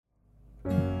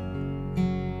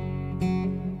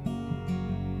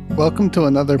Welcome to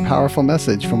another powerful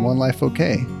message from One Life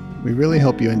OK. We really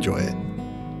hope you enjoy it.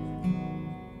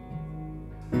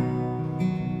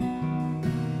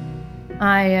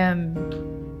 I've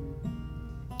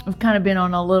kind of been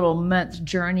on a little month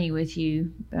journey with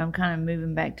you, but I'm kind of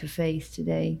moving back to faith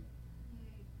today.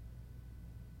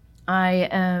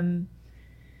 I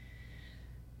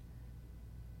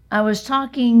was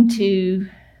talking to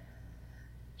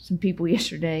some people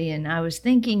yesterday, and I was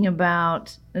thinking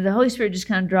about, the Holy Spirit just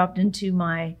kind of dropped into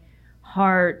my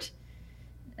heart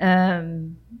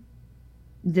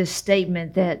this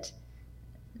statement that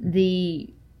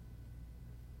the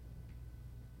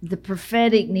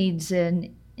prophetic needs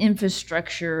an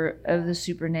infrastructure of the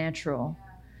supernatural.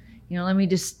 You know, let me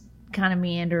just kind of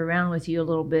meander around with you a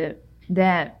little bit.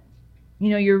 That, you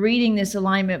know, you're reading this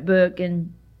alignment book,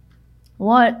 and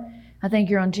I think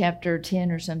you're on chapter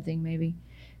 10 or something maybe.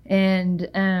 And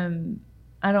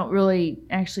I don't really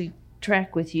actually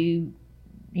track with you.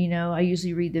 You know, I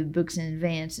usually read the books in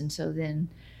advance, and so then...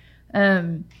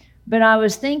 But I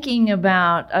was thinking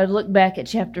about, I looked back at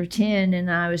chapter 10, and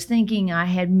I was thinking I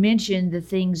had mentioned the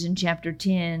things in chapter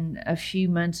 10 a few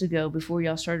months ago before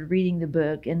y'all started reading the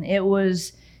book. And it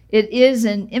is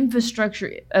an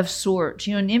infrastructure of sorts.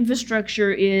 You know, an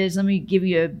infrastructure is, let me give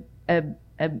you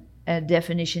a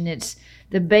definition. It's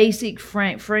the basic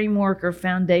framework or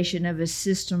foundation of a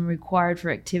system required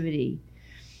for activity.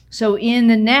 So in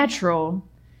the natural,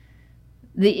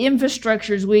 the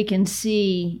infrastructures we can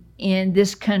see in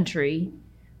this country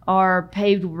are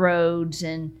paved roads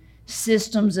and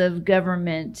systems of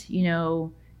government, you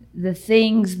know, the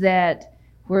things that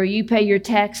where you pay your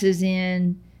taxes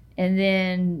in, and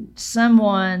then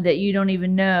someone that you don't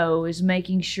even know is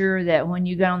making sure that when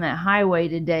you got on that highway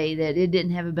today that it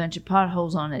didn't have a bunch of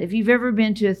potholes on it. If you've ever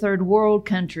been to a third world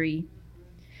country,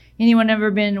 anyone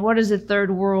ever been, what is a third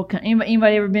world country?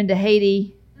 Anybody ever been to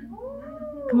Haiti?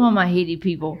 Come on, my Haiti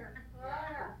people.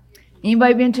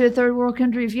 Anybody been to a third world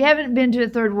country? If you haven't been to a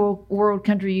third world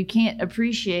country, you can't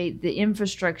appreciate the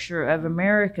infrastructure of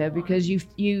America because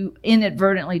you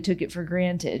inadvertently took it for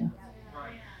granted.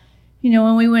 You know,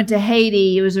 when we went to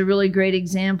Haiti, it was a really great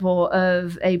example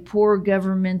of a poor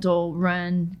governmental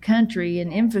run country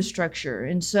and infrastructure.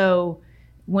 And so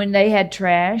when they had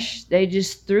trash, they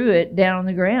just threw it down on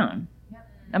the ground.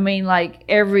 I mean, like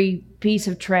every piece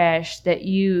of trash that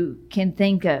you can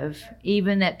think of,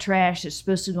 even that trash that's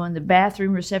supposed to go in the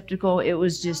bathroom receptacle, it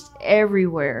was just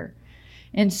everywhere.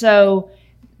 And so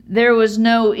there was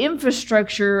no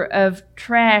infrastructure of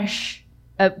trash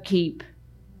upkeep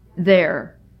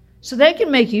there. So that can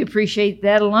make you appreciate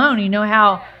that alone. You know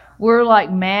how we're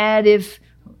like mad if,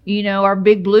 you know, our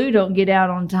Big Blue don't get out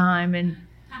on time, and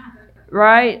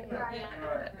right?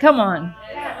 Come on.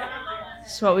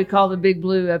 That's what we call the Big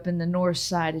Blue up in the north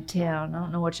side of town. I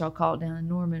don't know what y'all call it down in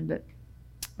Norman, but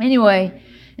anyway.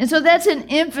 And so that's an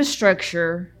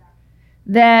infrastructure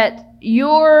that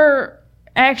you're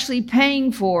actually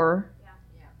paying for,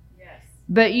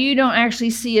 but you don't actually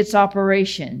see its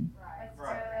operation.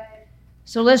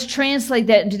 So let's translate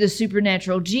that into the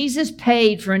supernatural. Jesus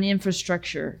paid for an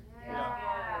infrastructure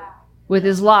with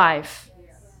his life.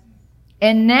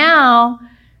 And now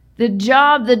the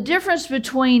difference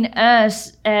between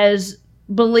us as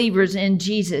believers in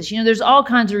Jesus, you know, there's all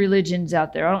kinds of religions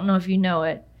out there. I don't know if you know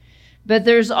it, but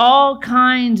there's all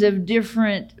kinds of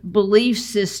different belief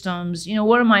systems. You know,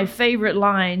 one of my favorite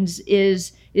lines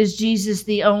is Jesus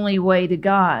the only way to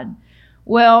God?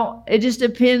 Well, it just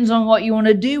depends on what you want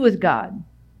to do with God.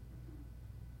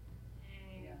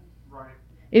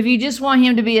 If you just want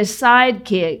him to be a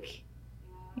sidekick,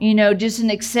 you know, just an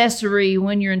accessory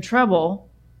when you're in trouble,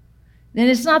 then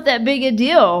it's not that big a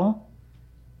deal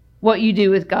what you do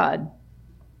with God.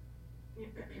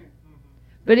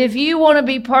 But if you want to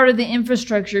be part of the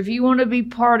infrastructure, if you want to be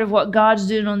part of what God's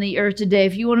doing on the earth today,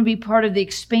 if you want to be part of the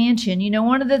expansion, you know,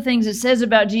 one of the things it says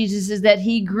about Jesus is that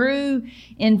he grew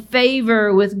in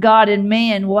favor with God and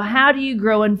man. Well, how do you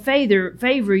grow in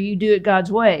favor? You do it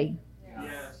God's way.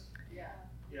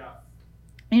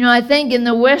 You know, I think in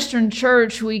the Western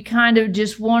church, we kind of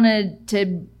just wanted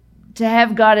to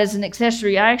have God as an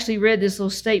accessory. I actually read this little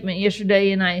statement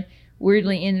yesterday, and I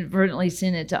weirdly inadvertently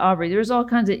sent it to Aubrey. There was all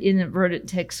kinds of inadvertent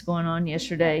text going on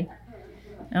yesterday.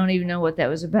 I don't even know what that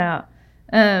was about.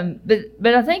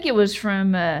 But I think it was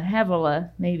from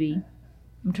Havilah, maybe.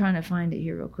 I'm trying to find it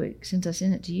here real quick. Since I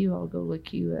sent it to you, I'll go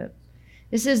look you up.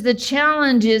 It says, the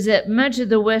challenge is that much of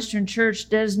the Western church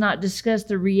does not discuss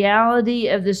the reality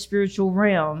of the spiritual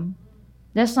realm.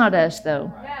 That's not us,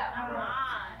 though.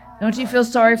 Don't you feel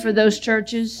sorry for those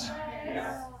churches?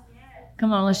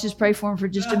 Come on, let's just pray for them for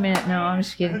just a minute. No, I'm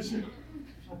just kidding.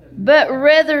 but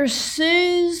rather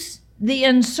soothes the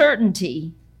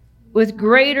uncertainty with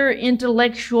greater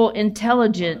intellectual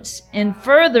intelligence and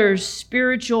furthers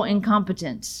spiritual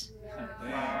incompetence.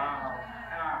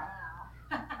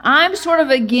 I'm sort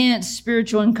of against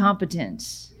spiritual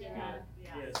incompetence.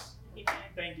 Yes.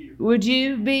 Thank you. Would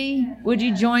you be? Would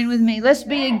you join with me? Let's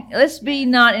be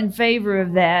not in favor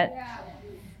of that.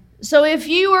 So if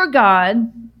you were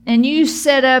God and you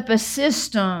set up a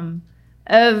system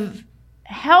of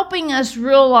helping us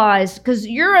realize, because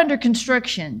you're under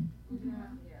construction.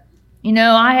 You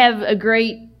know, I have a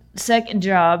great second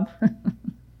job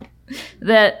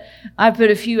that I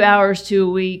put a few hours to a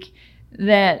week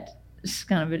that it's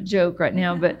kind of a joke right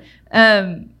now, but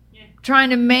trying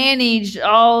to manage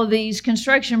all of these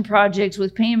construction projects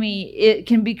with Pammy, it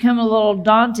can become a little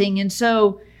daunting. And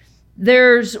so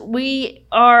we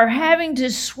are having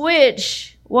to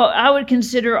switch what I would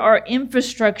consider our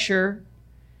infrastructure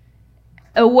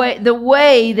the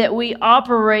way that we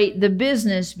operate the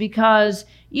business, because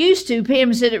used to,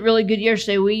 Pam said it really good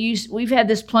yesterday, we've had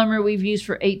this plumber we've used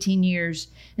for 18 years.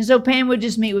 And so Pam would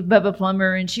just meet with Bubba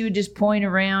Plumber and she would just point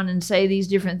around and say these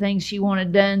different things she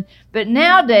wanted done. But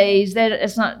nowadays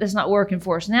that's not working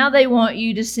for us. Now they want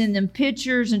you to send them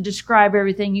pictures and describe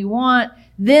everything you want,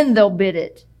 then they'll bid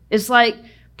it. It's like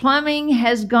plumbing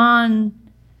has gone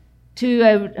to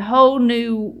a whole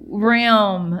new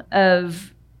realm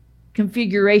of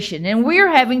configuration, and we're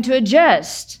having to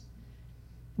adjust.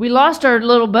 We lost our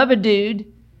little Bubba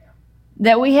dude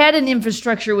that we had an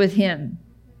infrastructure with him.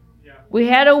 We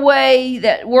had a way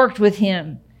that worked with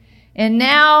him. And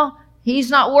now he's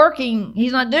not working.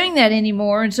 He's not doing that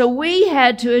anymore. And so we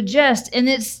had to adjust. And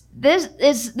it's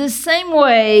the same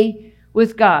way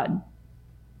with God.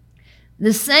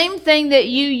 The same thing that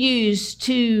you use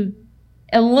to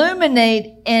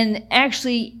illuminate and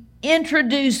actually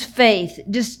introduce faith,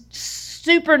 just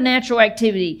supernatural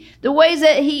activity. The ways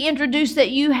that he introduced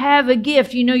that you have a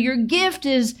gift. You know, your gift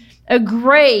is a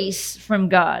grace from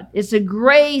God. It's a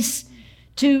grace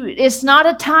it's not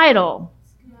a title.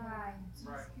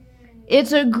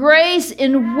 It's a grace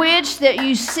in which that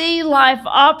you see life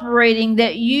operating,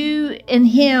 that you and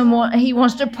him, he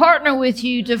wants to partner with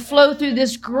you to flow through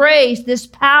this grace, this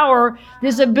power,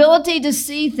 this ability to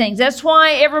see things. That's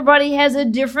why everybody has a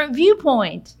different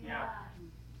viewpoint.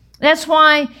 That's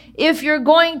why if you're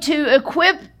going to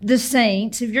equip the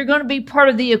saints, if you're going to be part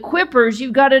of the equippers,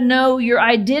 you've got to know your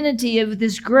identity of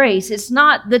this grace. It's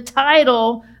not the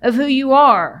title of who you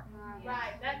are.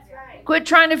 Right, that's right. Quit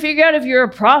trying to figure out if you're a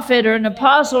prophet or an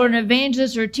apostle or an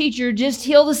evangelist or a teacher. Just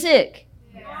heal the sick.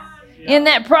 In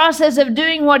that process of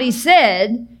doing what he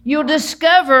said, you'll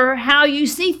discover how you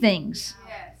see things.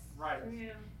 Yes. Right.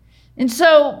 And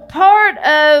so part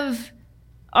of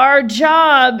our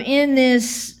job in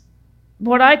this,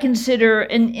 what I consider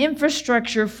an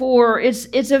infrastructure for,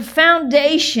 it's a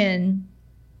foundation,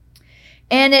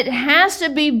 and it has to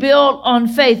be built on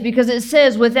faith, because it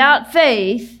says without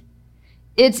faith,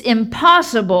 it's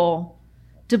impossible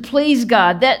to please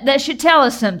God. That should tell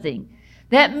us something.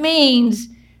 That means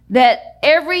that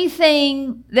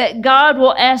everything that God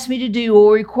will ask me to do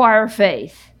will require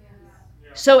faith.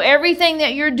 So everything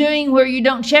that you're doing where you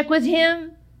don't check with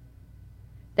him,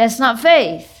 that's not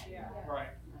faith.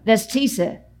 That's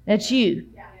Tisa. That's you.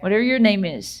 Whatever your name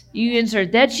is. You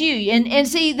insert. That's you. And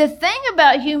see, the thing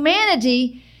about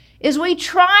humanity is we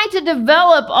try to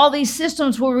develop all these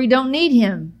systems where we don't need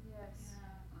him.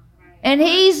 And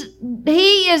he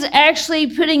is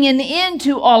actually putting an end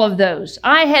to all of those.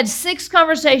 I had 6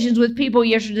 conversations with people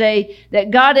yesterday that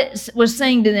God was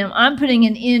saying to them, I'm putting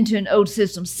an end to an old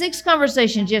system. 6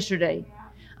 conversations yesterday.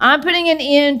 I'm putting an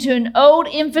end to an old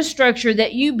infrastructure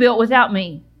that you built without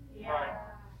me.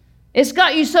 It's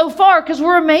got you so far because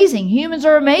we're amazing. Humans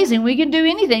are amazing. We can do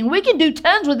anything. We can do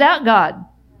tons without God.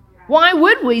 Why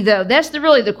would we, though? That's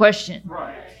really the question.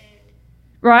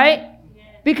 Right?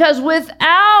 Because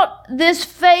without this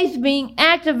faith being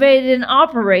activated and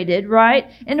operated, right?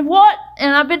 And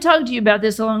I've been talking to you about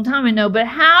this a long time, I know, but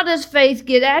how does faith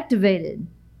get activated?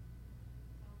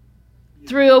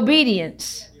 Through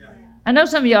obedience. I know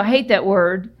some of y'all hate that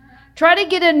word. Try to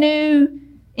get a new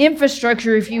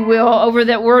infrastructure, if you will, over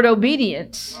that word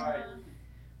obedience.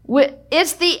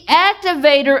 It's the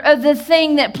activator of the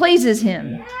thing that pleases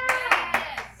him.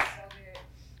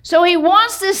 So he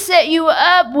wants to set you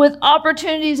up with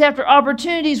opportunities after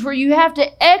opportunities where you have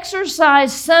to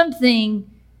exercise something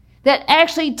that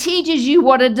actually teaches you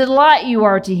what a delight you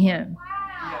are to him.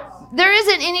 There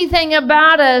isn't anything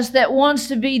about us that wants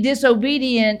to be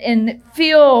disobedient and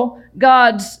feel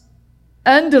God's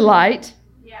undelight.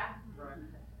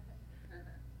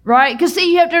 Right? Because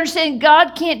see, you have to understand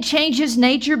God can't change his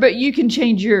nature, but you can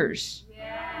change yours.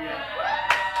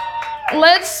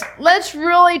 Let's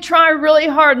really try really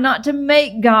hard not to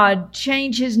make God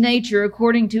change his nature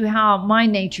according to how my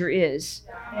nature is.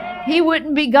 He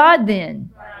wouldn't be God then.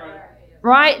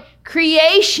 Right?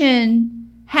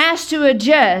 Creation has to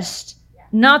adjust,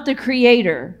 not the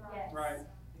creator.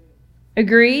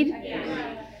 Agreed?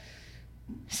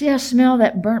 See, I smell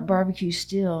that burnt barbecue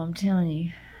still, I'm telling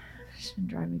you. It's been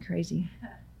driving me crazy.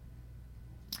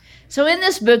 So in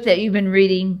this book that you've been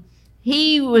reading,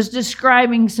 he was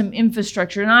describing some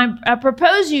infrastructure. And I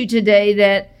propose you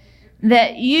today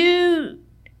that you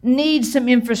need some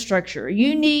infrastructure.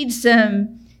 You need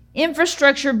some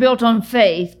infrastructure built on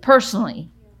faith personally.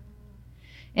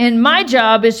 And my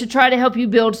job is to try to help you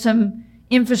build some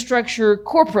infrastructure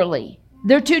corporately.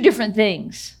 They're two different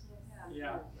things.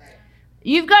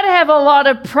 You've got to have a lot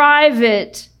of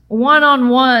private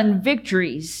one-on-one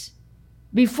victories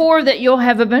before that you'll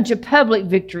have a bunch of public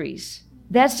victories.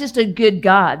 That's just a good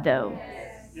God, though.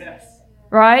 Yes.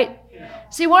 Right? Yeah.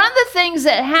 See, one of the things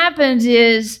that happens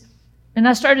is, and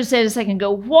I started to say it a second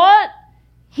ago, what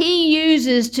he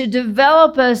uses to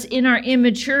develop us in our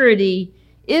immaturity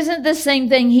isn't the same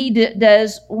thing he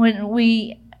does when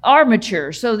we are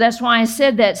mature. So that's why I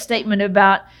said that statement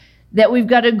about that we've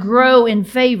got to grow in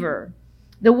favor.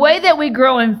 The way that we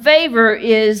grow in favor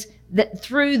is that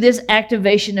through this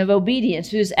activation of obedience,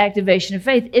 through this activation of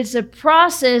faith. It's a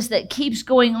process that keeps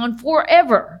going on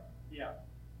forever. Yeah.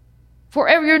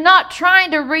 Forever. You're not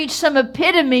trying to reach some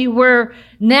epitome where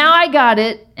now I got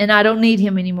it and I don't need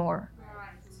him anymore.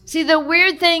 Right. See, the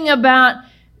weird thing about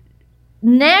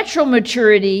natural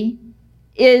maturity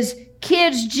is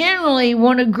kids generally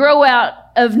want to grow out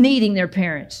of needing their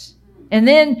parents. And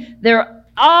then they're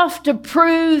off to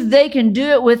prove they can do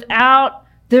it without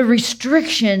the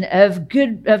restriction of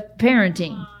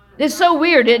parenting. It's so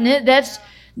weird, isn't it?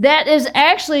 That is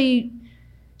actually,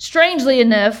 strangely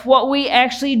enough, what we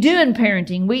actually do in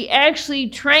parenting. We actually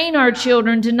train our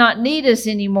children to not need us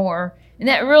anymore. And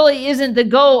that really isn't the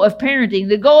goal of parenting.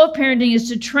 The goal of parenting is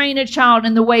to train a child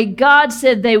in the way God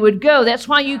said they would go. That's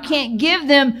why you can't give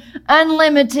them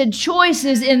unlimited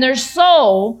choices in their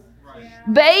soul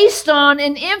based on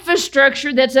an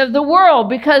infrastructure that's of the world,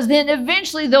 because then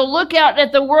eventually they'll look out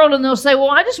at the world and they'll say, well,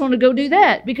 I just want to go do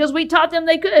that because we taught them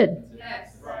they could.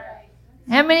 Yes.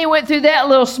 How many went through that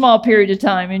little small period of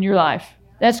time in your life?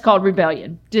 That's called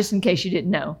rebellion, just in case you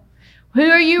didn't know. Who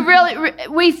are you really?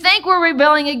 We think we're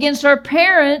rebelling against our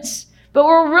parents, but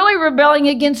we're really rebelling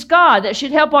against God. That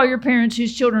should help all your parents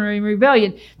whose children are in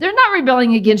rebellion. They're not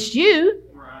rebelling against you.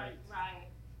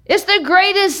 It's the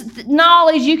greatest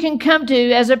knowledge you can come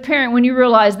to as a parent when you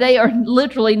realize they are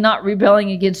literally not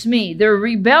rebelling against me. They're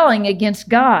rebelling against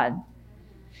God.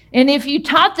 And if you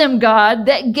taught them God,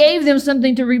 that gave them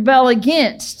something to rebel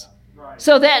against. Right.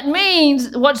 So that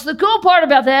means, what's the cool part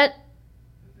about that?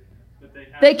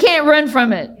 They can't run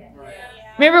from it. Right.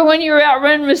 Remember when you were out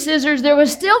running with scissors, there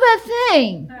was still that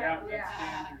thing. Yeah.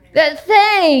 That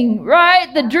thing,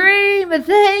 right? The dream, the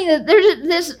thing, that there's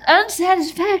this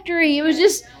unsatisfactory. It was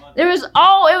just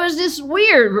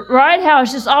weird, right? How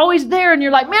it's just always there, and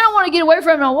you're like, man, I want to get away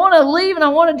from it. I want to leave, and I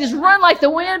want to just run like the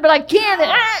wind, but I can't.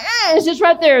 It's just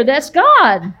right there. That's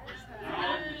God,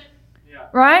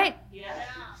 right?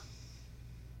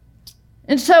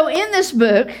 And so in this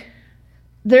book,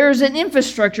 there's an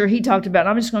infrastructure he talked about.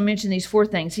 I'm just going to mention these 4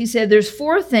 things. He said there's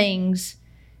 4 things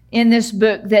in this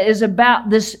book that is about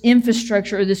this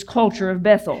infrastructure or this culture of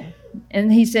Bethel.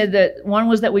 And he said that one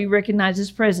was that we recognize his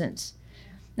presence.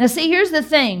 Now, see, here's the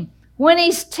thing. When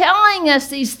he's telling us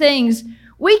these things,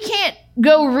 we can't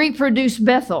go reproduce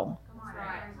Bethel.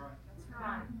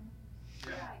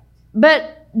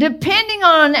 But depending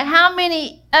on how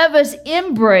many of us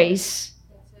embrace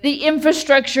the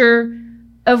infrastructure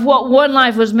of what One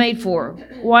Life was made for.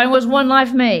 Why was One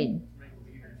Life made?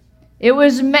 It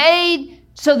was made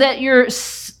so that your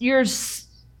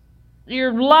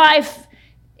life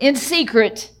in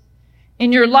secret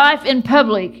and your life in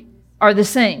public are the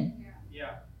same.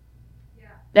 Yeah.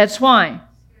 That's why.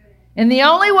 And the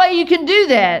only way you can do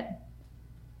that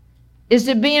is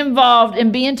to be involved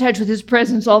and be in touch with his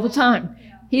presence all the time.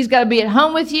 He's got to be at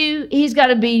home with you. He's got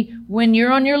to be, when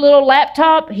you're on your little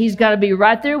laptop, he's got to be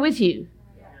right there with you.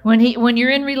 When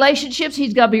you're in relationships,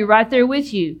 he's got to be right there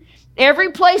with you.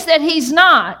 Every place that he's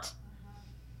not,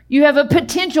 you have a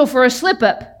potential for a slip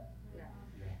up.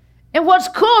 And what's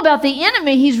cool about the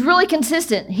enemy, he's really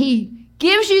consistent. He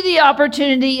gives you the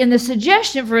opportunity and the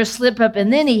suggestion for a slip up,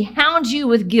 and then he hounds you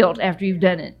with guilt after you've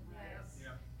done it.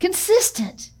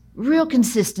 Consistent, real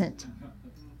consistent,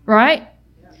 right?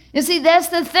 And see, that's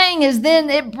the thing, is then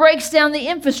it breaks down the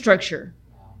infrastructure.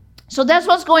 So that's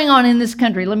what's going on in this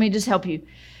country. Let me just help you.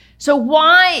 So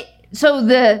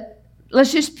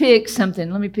let's just pick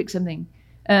something. Let me pick something.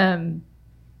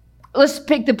 Let's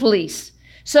pick the police.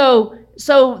 So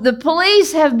the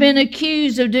police have been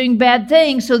accused of doing bad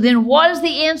things. So then what is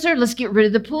the answer? Let's get rid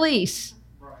of the police.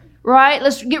 Right?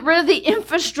 Let's get rid of the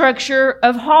infrastructure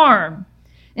of harm.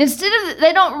 Instead of,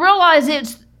 they don't realize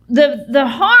it's the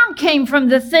harm came from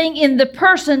the thing in the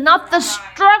person, not the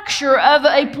structure of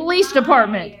a police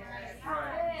department.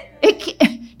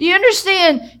 Do you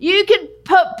understand? You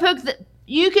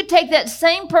could take that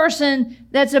same person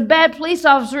that's a bad police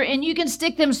officer and you can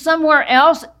stick them somewhere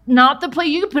else, not the police.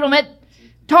 You could put them at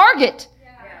Target,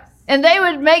 and they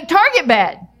would make Target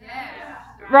bad.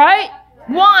 Right?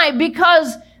 Why?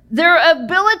 Because their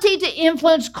ability to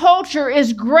influence culture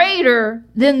is greater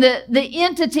than the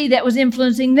entity that was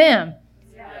influencing them.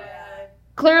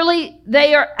 Clearly,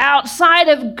 they are outside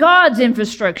of God's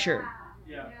infrastructure.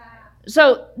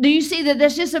 So do you see that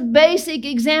that's just a basic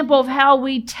example of how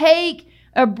we take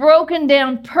a broken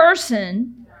down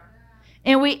person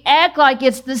and we act like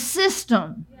it's the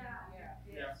system?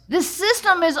 The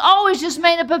system is always just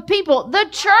made up of people. The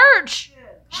church,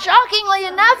 shockingly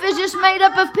enough, is just made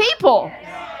up of people.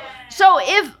 So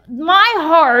if my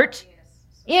heart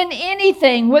in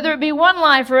anything, whether it be One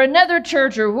Life or another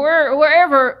church or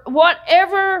wherever,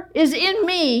 whatever is in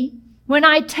me, when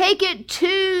I take it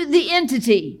to the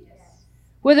entity,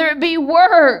 whether it be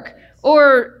work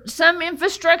or some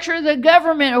infrastructure, the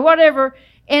government or whatever,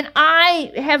 and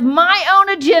I have my own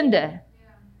agenda,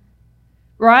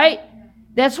 right?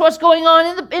 That's what's going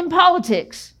on in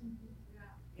politics.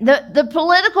 The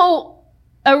political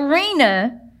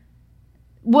arena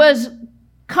was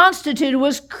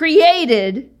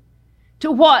created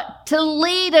to what? To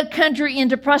lead a country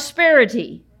into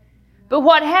prosperity. But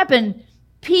what happened?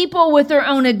 People with their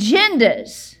own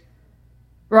agendas,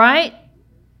 right?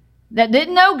 That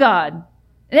didn't know God.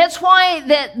 That's why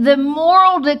that the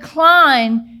moral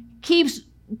decline keeps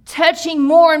touching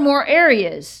more and more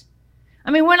areas.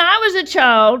 I mean, when I was a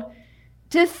child,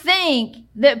 to think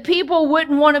that people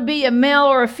wouldn't want to be a male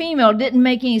or a female didn't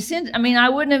make any sense. I mean, I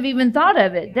wouldn't have even thought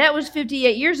of it. That was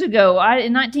 58 years ago.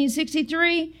 In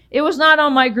 1963, it was not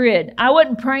on my grid. I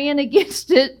wasn't praying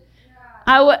against it.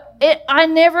 I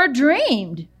never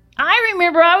dreamed. I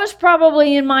remember I was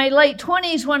probably in my late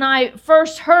 20s when I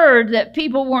first heard that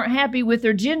people weren't happy with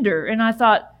their gender. And I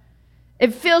thought,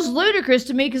 it feels ludicrous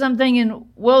to me because I'm thinking,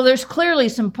 well, there's clearly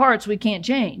some parts we can't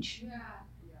change.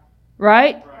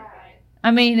 Right? I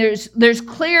mean, there's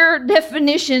clear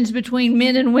definitions between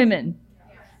men and women.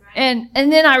 And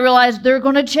then I realized they're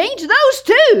going to change those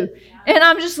too. And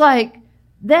I'm just like,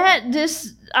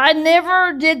 I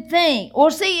never did think. Well,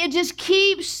 see, it just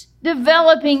keeps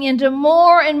developing into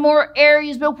more and more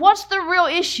areas. But what's the real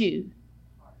issue?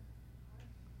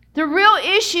 The real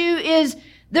issue is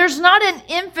there's not an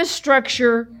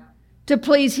infrastructure to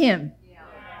please Him.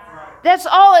 That's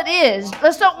all it is.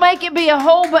 Let's don't make it be a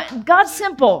whole, but God's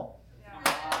simple.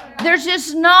 There's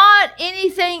just not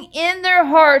anything in their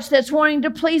hearts that's wanting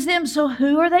to please them. So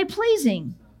who are they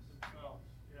pleasing?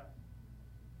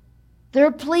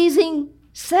 They're pleasing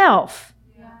self.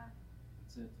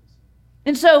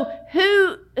 And so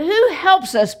who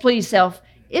helps us please self?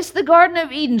 It's the Garden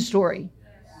of Eden story.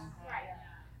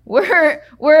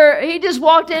 Where he just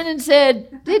walked in and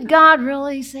said, did God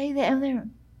really say that? And there,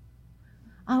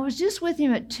 I was just with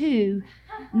him at 2.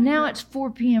 Now it's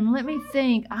 4 p.m. Let me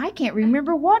think. I can't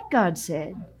remember what God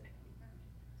said.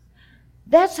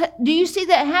 Do you see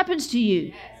that happens to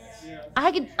you?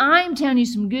 I'm telling you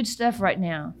some good stuff right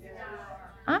now.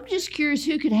 I'm just curious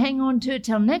who could hang on to it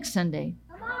till next Sunday.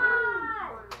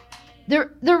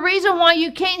 The reason why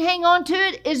you can't hang on to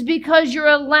it is because you're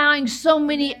allowing so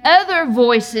many other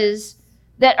voices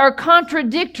that are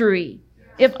contradictory.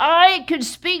 If I could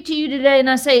speak to you today and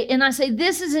I say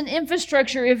this is an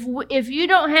infrastructure, if you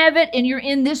don't have it and you're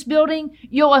in this building,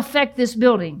 you'll affect this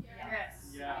building.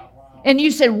 Yes. And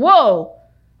you said, whoa,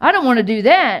 I don't want to do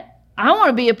that. I want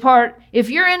to be a part. If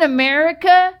you're in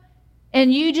America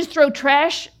and you just throw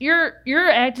trash,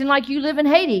 you're acting like you live in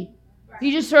Haiti.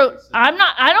 You just I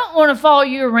don't want to follow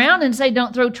you around and say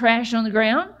don't throw trash on the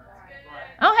ground.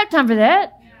 I don't have time for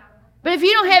that. But if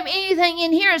you don't have anything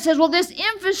in here, it says, well, this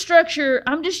infrastructure,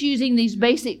 I'm just using these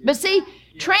basic. But see,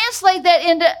 translate that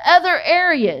into other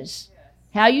areas.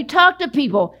 How you talk to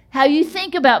people, how you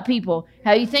think about people,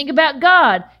 how you think about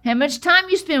God, how much time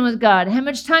you spend with God, how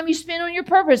much time you spend on your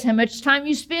purpose, how much time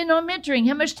you spend on mentoring,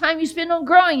 how much time you spend on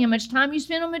growing, how much time you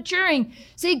spend on maturing.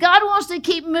 See, God wants to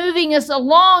keep moving us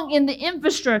along in the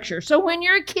infrastructure. So when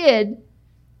you're a kid,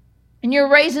 and you're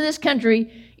raised in this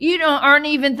country, you aren't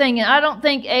even thinking, I don't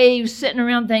think Abe's sitting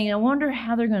around thinking, I wonder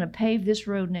how they're going to pave this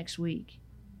road next week.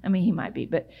 I mean, he might be,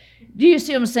 but do you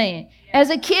see what I'm saying?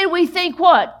 As a kid, we think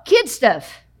what? Kid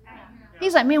stuff.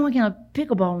 He's like, man, when can I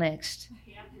pickleball next?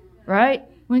 Right?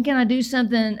 When can I do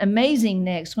something amazing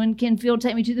next? When can Phil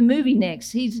take me to the movie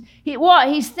next? He's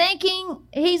thinking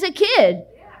he's a kid.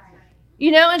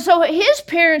 You know, and so his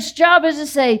parents' job is to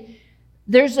say,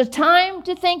 there's a time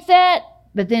to think that,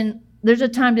 but then there's a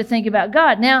time to think about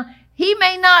God. Now, he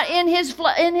may not in his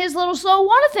little soul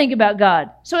want to think about God.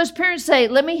 So his parents say,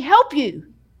 let me help you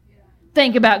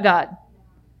think about God.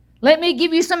 Let me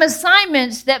give you some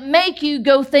assignments that make you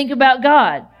go think about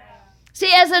God.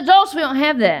 See, as adults, we don't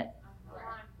have that.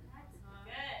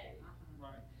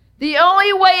 The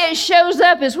only way it shows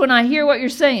up is when I hear what you're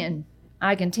saying.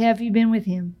 I can tell if you've been with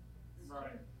him.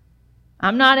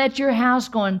 I'm not at your house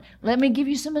going, let me give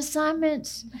you some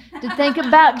assignments to think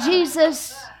about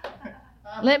Jesus.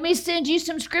 Let me send you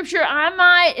some scripture. I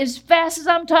might, as fast as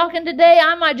I'm talking today,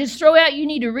 I might just throw out, you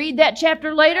need to read that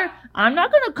chapter later. I'm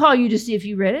not going to call you to see if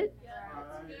you read it.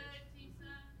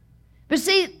 But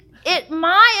see,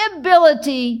 my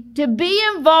ability to be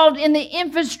involved in the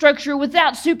infrastructure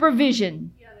without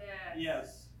supervision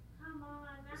Yes. Come on,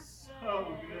 that's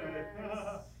so good.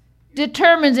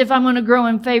 determines if I'm going to grow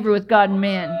in favor with God and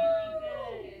man.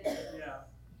 Yeah.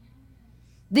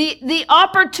 The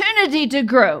opportunity to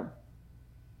grow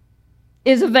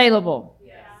is available.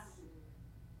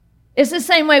 It's the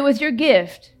same way with your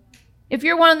gift. If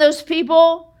you're one of those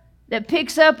people that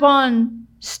picks up on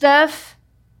stuff,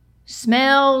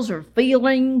 smells or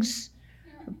feelings,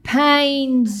 or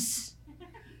pains,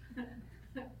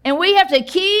 and we have to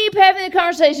keep having the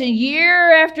conversation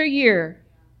year after year,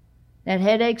 that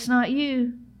headache's not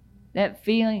you. That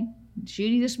feeling,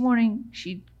 Judy this morning,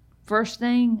 first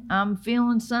thing, I'm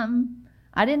feeling something.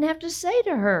 I didn't have to say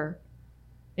to her,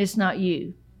 it's not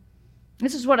you.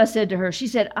 This is what I said to her. She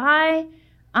said,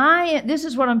 this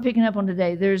is what I'm picking up on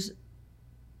today.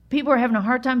 People are having a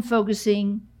hard time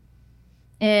focusing,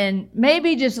 and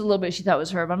maybe just a little bit she thought it was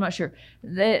her, but I'm not sure.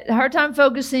 The hard time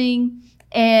focusing,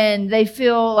 and they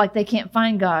feel like they can't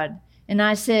find God. And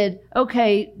I said,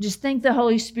 okay, just thank the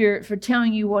Holy Spirit for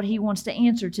telling you what he wants to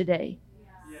answer today.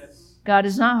 Yes. God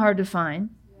is not hard to find,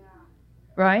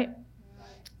 right?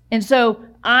 And so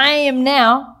I am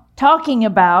now talking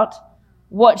about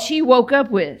what she woke up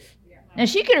with. Now,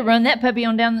 she could have run that puppy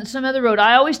on down some other road.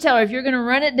 I always tell her, if you're going to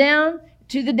run it down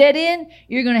to the dead end,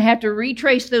 you're going to have to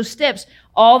retrace those steps.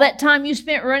 All that time you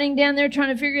spent running down there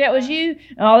trying to figure out it was you,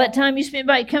 and all that time you spent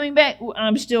by coming back,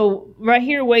 I'm still right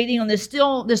here waiting on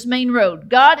this main road.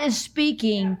 God is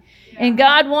speaking, and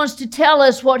God wants to tell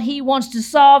us what he wants to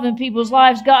solve in people's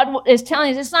lives. God is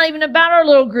telling us it's not even about our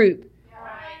little group.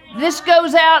 This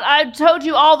goes out. I told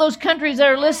you all those countries that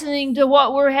are listening to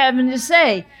what we're having to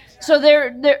say. So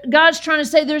God's trying to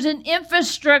say there's an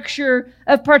infrastructure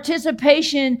of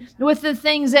participation with the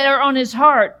things that are on his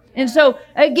heart. And so,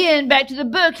 again, back to the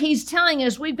book, he's telling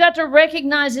us we've got to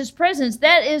recognize his presence.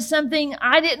 That is something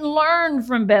I didn't learn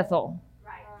from Bethel.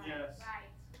 Yes.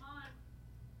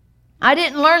 I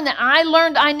didn't learn that. I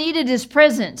learned I needed his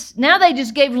presence. Now they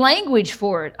just gave language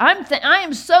for it. I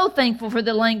am so thankful for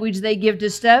the language they give to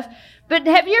stuff. But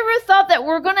have you ever thought that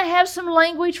we're going to have some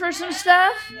language for some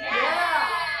stuff? Yeah.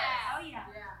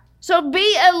 So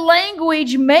be a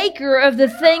language maker of the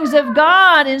things of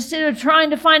God instead of trying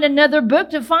to find another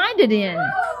book to find it in.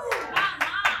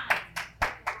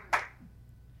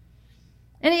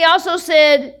 And he also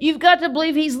said, you've got to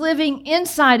believe he's living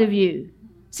inside of you.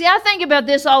 See, I think about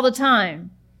this all the time.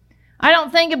 I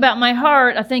don't think about my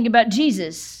heart. I think about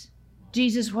Jesus.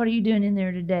 Jesus, what are you doing in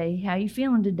there today? How are you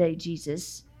feeling today,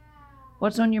 Jesus?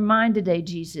 What's on your mind today,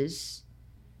 Jesus?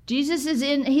 Jesus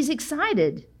he's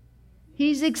excited.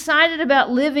 He's excited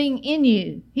about living in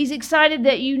you. He's excited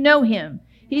that you know him.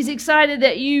 He's excited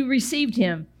that you received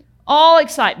him. All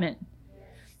excitement.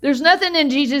 There's nothing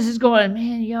in Jesus is going,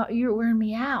 man, you're wearing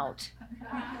me out.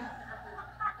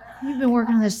 You've been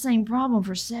working on this same problem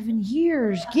for 7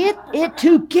 years. Get it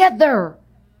together.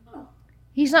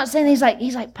 He's not saying,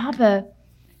 he's like, Papa,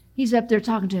 he's up there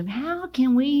talking to him. How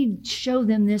can we show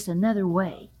them this another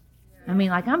way? I mean,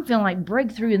 like, I'm feeling like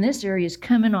breakthrough in this area is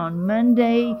coming on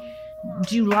Monday,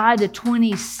 July the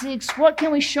 26th. What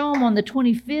can we show them on the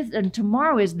 25th? And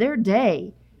tomorrow is their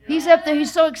day. He's up there.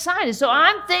 He's so excited. So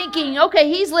I'm thinking, okay,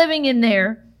 he's living in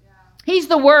there. He's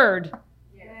the Word.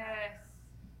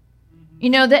 You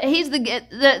know, that he's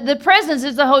the presence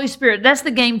is the Holy Spirit. That's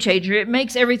the game changer. It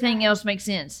makes everything else make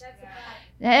sense.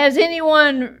 Has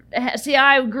anyone, see,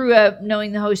 I grew up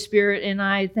knowing the Holy Spirit, and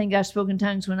I think I spoke in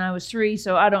tongues when I was 3,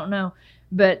 so I don't know.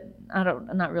 But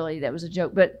not really, that was a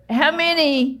joke, but how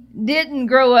many didn't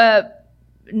grow up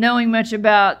knowing much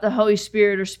about the Holy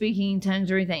Spirit or speaking in tongues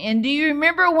or anything? And do you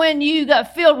remember when you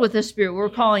got filled with the Spirit? We're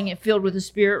calling it filled with the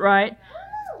Spirit, right?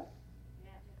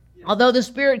 Although the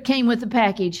Spirit came with the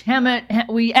package,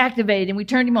 we activated and we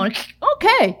turned him on.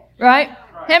 Okay, right?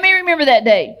 How many remember that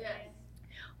day?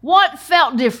 What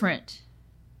felt different?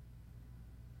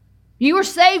 You were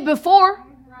saved before.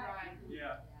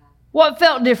 What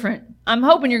felt different? I'm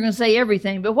hoping you're going to say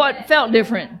everything, but what felt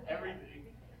different?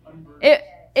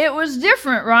 It was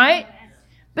different, right?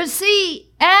 But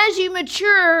see, as you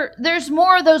mature, there's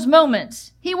more of those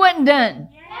moments. He wasn't done.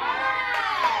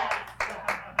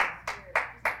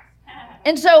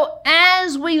 And so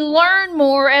as we learn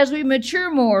more, as we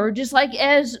mature more, just like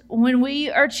as when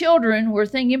we are children, we're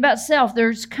thinking about self,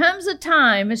 there comes a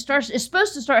time, it's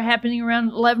supposed to start happening around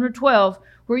 11 or 12,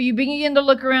 where you begin to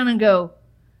look around and go,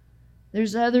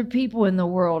 there's other people in the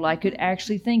world I could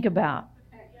actually think about.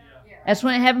 That's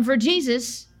when it happened for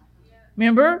Jesus.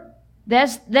 Remember?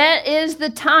 That is the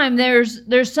time.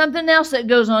 There's something else that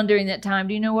goes on during that time.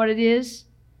 Do you know what it is?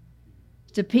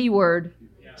 It's a P word.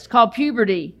 It's called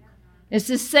puberty. It's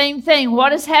the same thing.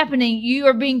 What is happening? You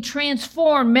are being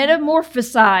transformed,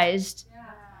 metamorphosized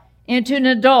into an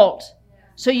adult.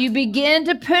 So you begin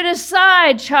to put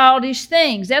aside childish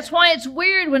things. That's why it's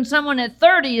weird when someone at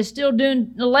 30 is still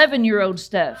doing 11-year-old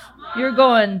stuff. You're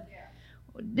going,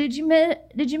 did you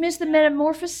miss the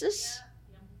metamorphosis?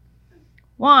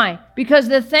 Why? Because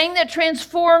the thing that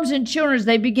transforms in children is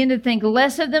they begin to think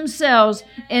less of themselves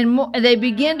and they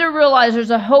begin to realize there's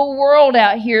a whole world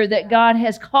out here that God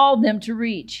has called them to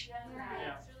reach.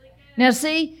 Now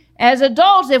see, as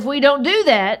adults, if we don't do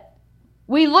that,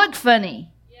 we look funny.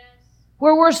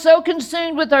 Where we're so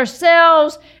consumed with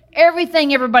ourselves,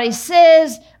 everything everybody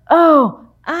says, touchy,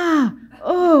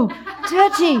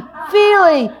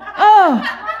 feely,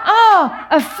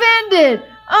 offended.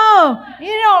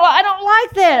 I don't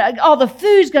like that. All the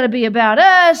food's got to be about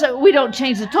us. We don't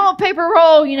change the toilet paper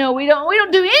roll. We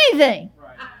don't do anything.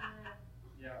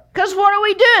 Because what are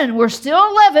we doing? We're still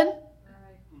 11,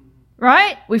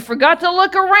 right? We forgot to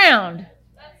look around.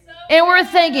 And we're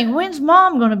thinking, when's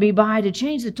mom going to be by to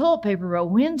change the toilet paper roll?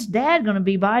 When's dad going to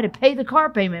be by to pay the car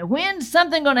payment? When's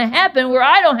something going to happen where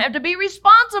I don't have to be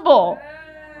responsible?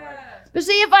 But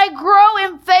see, if I grow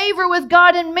in favor with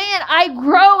God and man, I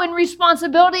grow in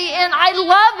responsibility and I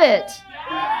love it.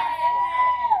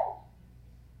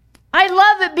 I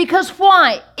love it because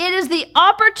why? It is the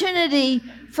opportunity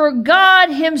for God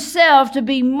himself to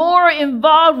be more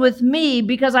involved with me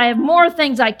because I have more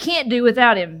things I can't do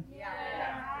without him.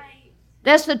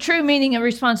 That's the true meaning of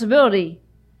responsibility.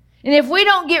 And if we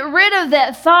don't get rid of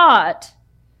that thought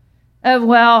of,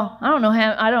 well, I don't know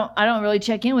how, I don't really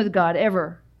check in with God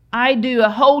ever. I do a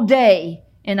whole day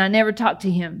and I never talk to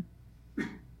him.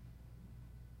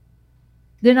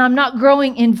 Then I'm not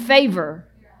growing in favor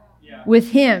with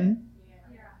him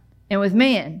and with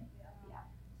man.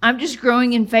 I'm just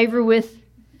growing in favor with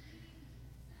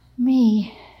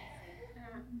me.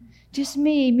 Just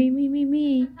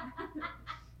me.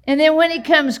 And then when he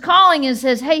comes calling and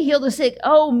says, hey, heal the sick.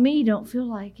 Oh, me don't feel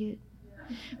like it.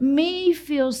 Me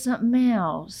feels something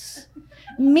else.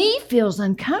 Me feels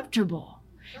uncomfortable.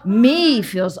 Me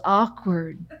feels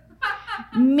awkward.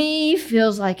 Me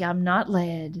feels like I'm not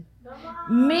led.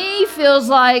 Me feels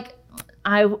like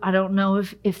I don't know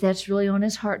if that's really on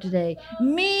his heart today.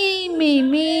 Me.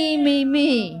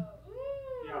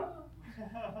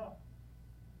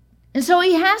 And so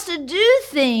he has to do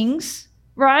things,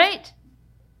 right?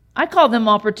 I call them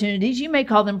opportunities. You may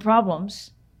call them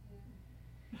problems.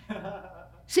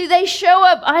 See, they show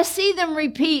up. I see them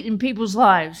repeat in people's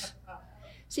lives.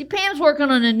 See, Pam's working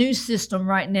on a new system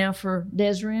right now for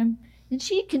Desrim, and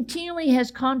she continually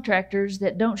has contractors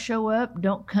that don't show up,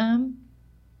 don't come.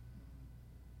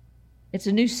 It's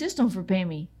a new system for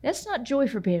Pammy. That's not joy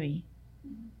for Pammy.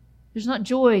 There's not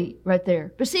joy right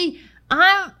there. But see,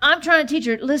 I'm trying to teach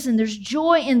her, listen, there's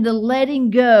joy in the letting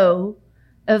go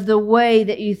of the way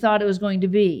that you thought it was going to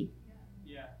be.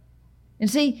 Yeah. And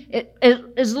see,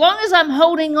 as long as I'm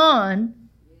holding on,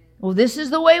 well, this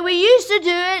is the way we used to do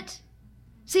it.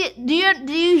 See, do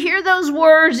you hear those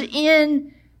words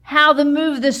in how the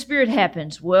move of the Spirit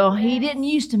happens? Well, he didn't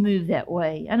used to move that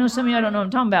way. I know some of y'all don't know what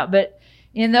I'm talking about, but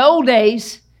in the old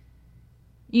days,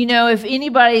 if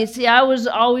anybody, see, I was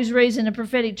always raised in a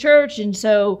prophetic church, and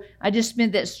so I just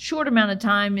spent that short amount of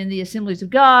time in the Assemblies of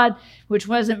God, which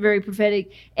wasn't very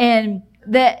prophetic, and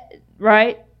that,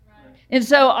 right? And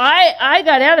so I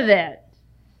got out of that.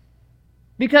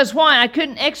 Because why? I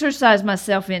couldn't exercise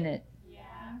myself in it.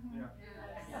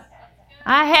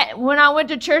 When I went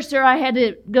to church there, I had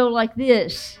to go like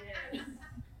this.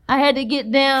 I had to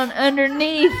get down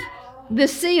underneath the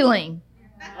ceiling.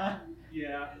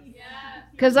 Yeah.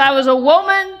 Because I was a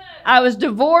woman, I was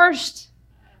divorced,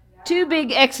 2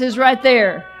 big X's right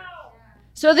there.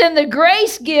 So then the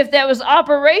grace gift that was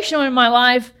operational in my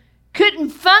life couldn't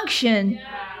function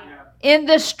in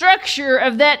the structure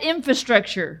of that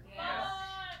infrastructure.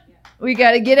 We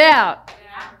got to get out.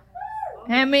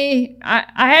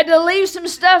 I had to leave some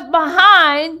stuff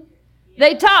behind.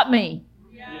 They taught me.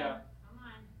 Yeah.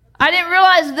 I didn't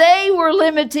realize they were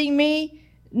limiting me,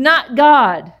 not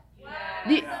God.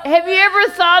 Have you ever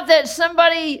thought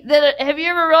have you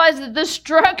ever realized that the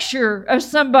structure of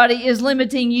somebody is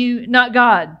limiting you, not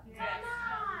God?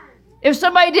 If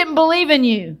somebody didn't believe in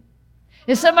you,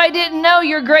 if somebody didn't know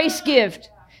your grace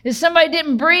gift, if somebody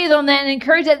didn't breathe on that and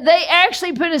encourage that, they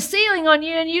actually put a ceiling on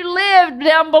you and you lived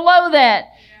down below that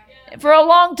for a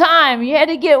long time. You had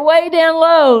to get way down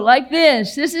low like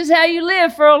this. This is how you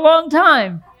live for a long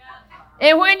time.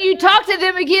 And when you talk to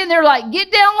them again, they're like,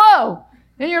 get down low.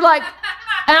 And you're like,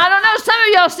 and I don't know, some of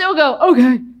y'all still go,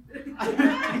 okay.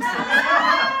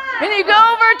 And you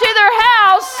go over to their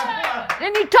house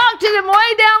and you talk to them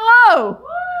way down low.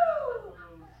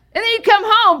 And then you come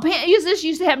home. This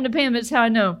used to happen to Pam, that's how I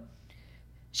know.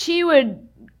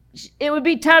 It would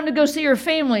be time to go see her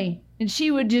family, and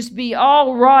she would just be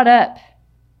all wrought up.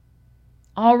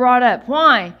 All wrought up.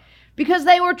 Why? Because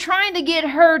they were trying to get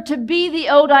her to be the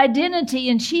old identity,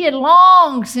 and she had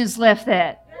long since left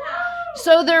that.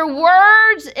 So their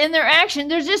words and their action,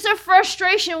 there's just a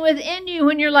frustration within you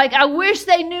when you're like, I wish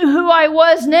they knew who I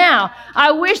was now.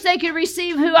 I wish they could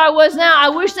receive who I was now. I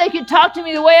wish they could talk to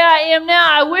me the way I am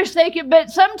now. I wish they could, but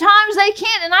sometimes they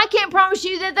can't, and I can't promise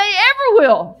you that they ever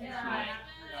will.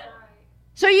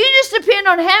 So you just depend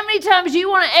on how many times you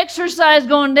want to exercise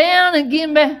going down and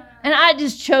getting back. And I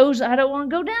just chose, I don't want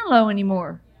to go down low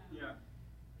anymore.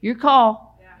 Your call.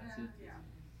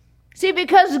 See,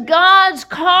 because God's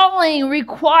calling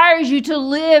requires you to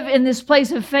live in this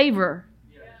place of favor.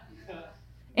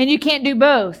 And you can't do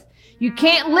both. You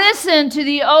can't listen to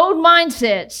the old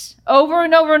mindsets over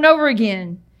and over and over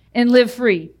again and live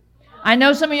free. I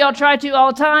know some of y'all try to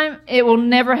all the time. It will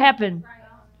never happen.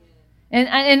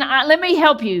 And let me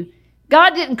help you.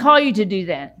 God didn't call you to do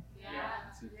that.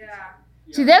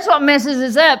 See, that's what messes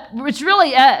us up. It's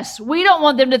really us. We don't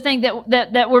want them to think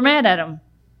that we're mad at them.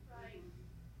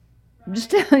 I'm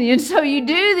just telling you. And so you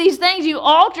do these things. You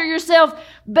alter yourself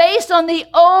based on the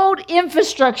old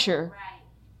infrastructure.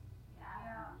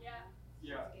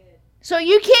 So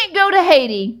you can't go to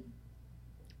Haiti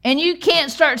and you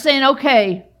can't start saying,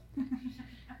 okay,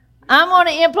 I'm going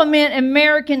to implement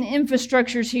American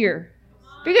infrastructures here.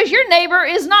 Because your neighbor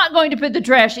is not going to put the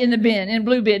trash in the bin, in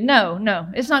blue bin. No,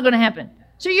 it's not going to happen.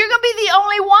 So you're going to be the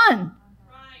only one.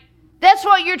 That's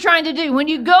what you're trying to do. When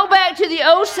you go back to the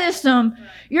old system,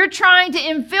 you're trying to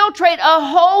infiltrate a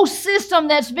whole system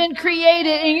that's been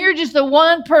created, and you're just the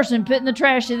one person putting the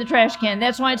trash in the trash can.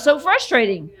 That's why it's so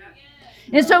frustrating.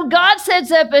 And so God sets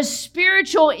up a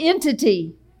spiritual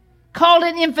entity called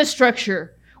an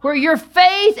infrastructure, where your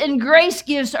faith and grace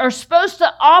gifts are supposed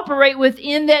to operate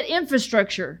within that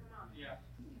infrastructure.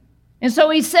 And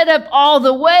so he set up all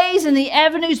the ways and the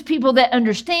avenues, people that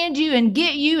understand you and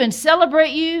get you and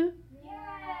celebrate you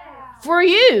for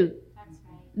you.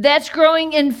 That's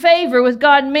growing in favor with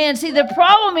God and man. See, the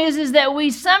problem is that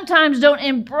we sometimes don't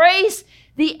embrace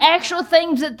the actual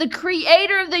things that the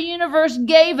creator of the universe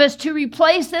gave us to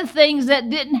replace the things that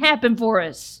didn't happen for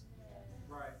us.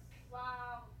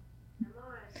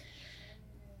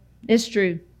 It's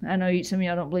true. I know some of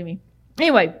y'all don't believe me.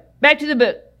 Anyway, back to the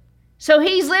book. So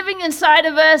he's living inside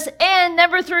of us. And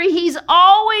number 3, he's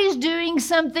always doing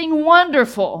something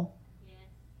wonderful.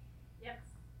 Yes.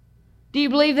 Do you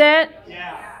believe that?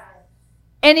 Yeah.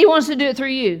 And he wants to do it through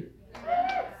you.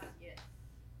 Yes.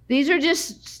 These are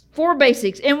just 4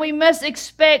 basics. And we must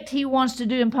expect he wants to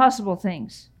do impossible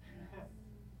things.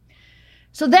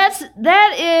 So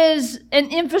that is an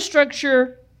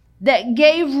infrastructure that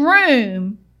gave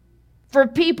room for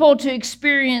people to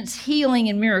experience healing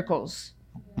and miracles.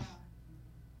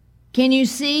 Can you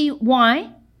see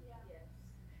why?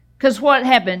 Because what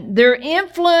happened? Their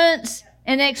influence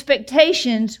and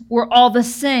expectations were all the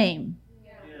same.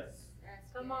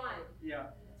 Come on. Yeah.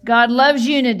 God loves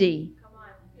unity.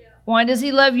 Why does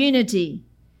he love unity?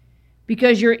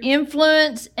 Because your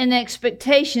influence and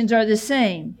expectations are the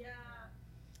same.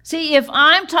 See, if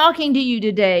I'm talking to you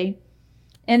today,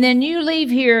 and then you leave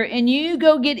here and you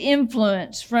go get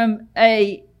influence from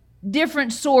a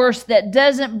different source that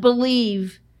doesn't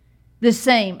believe the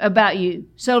same about you.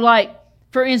 So like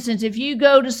For instance, if you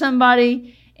go to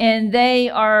somebody and they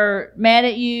are mad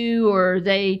at you or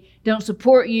they don't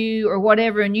support you or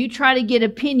whatever, and you try to get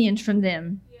opinions from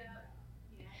them,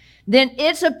 then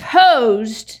it's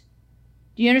opposed.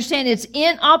 Do you understand? It's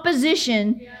in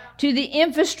opposition to the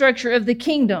infrastructure of the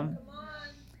kingdom.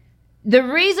 The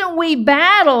reason we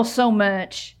battle so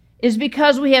much is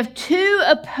because we have two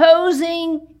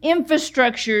opposing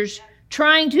infrastructures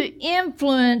trying to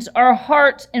influence our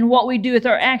hearts and what we do with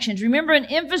our actions. Remember, an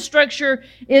infrastructure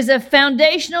is a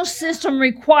foundational system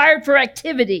required for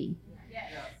activity.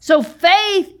 So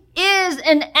faith is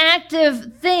an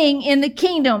active thing in the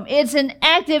kingdom. It's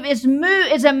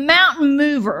a mountain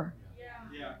mover.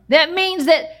 That means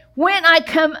that when I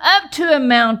come up to a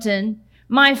mountain,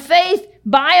 my faith,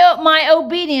 by my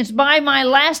obedience, by my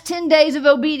last 10 days of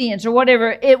obedience or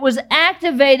whatever, it was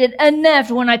activated enough.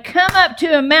 When I come up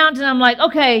to a mountain, I'm like,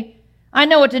 okay, I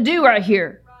know what to do right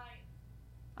here.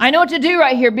 I know what to do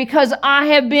right here because I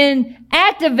have been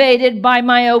activated by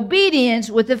my obedience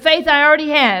with the faith I already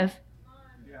have.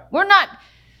 We're not,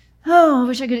 I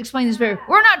wish I could explain this better.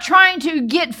 We're not trying to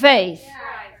get faith.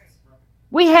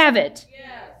 We have it.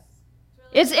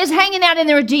 It's hanging out in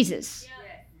there with Jesus.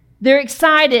 They're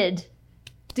excited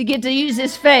to get to use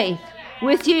this faith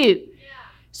with you.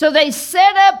 So they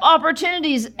set up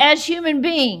opportunities as human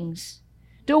beings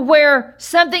to where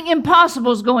something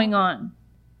impossible is going on.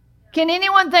 Can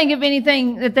anyone think of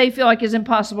anything that they feel like is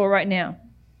impossible right now?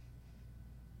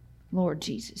 Lord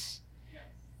Jesus.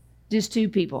 Just two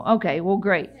people. Okay, well,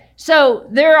 great. So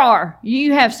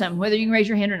you have some, whether you can raise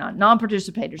your hand or not,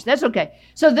 non-participators. That's okay.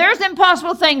 So there's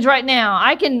impossible things right now.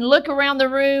 I can look around the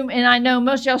room and I know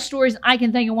most of y'all's stories. I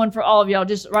can think of one for all of y'all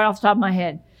just right off the top of my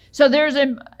head. So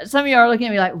some of y'all are looking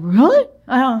at me like, really?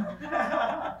 I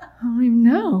don't even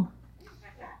know.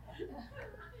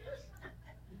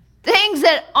 Things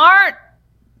that aren't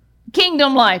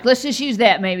kingdom-like. Let's just use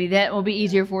that maybe. That will be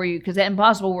easier for you because that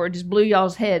impossible word just blew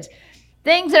y'all's heads.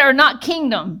 Things that are not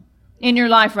kingdom in your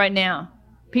life right now.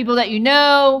 People that you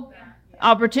know,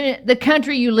 opportunity, the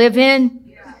country you live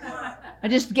in. I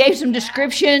just gave some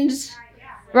descriptions,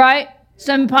 right?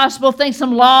 Some possible things,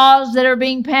 some laws that are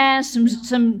being passed,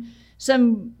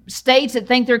 some states that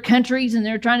think they're countries and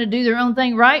they're trying to do their own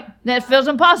thing, right? That feels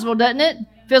impossible, doesn't it?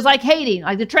 Feels like Haiti,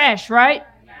 like the trash, right?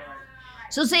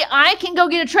 So see, I can go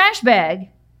get a trash bag.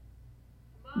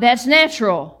 That's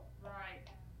natural.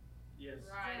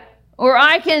 Or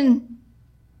I can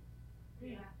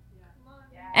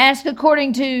ask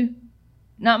according to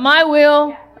not my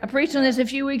will. I preached on this a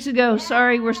few weeks ago.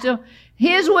 Sorry, we're still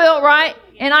His will, right?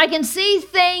 And I can see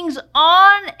things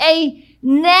on a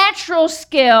natural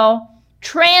scale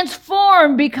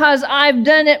transform because I've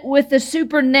done it with the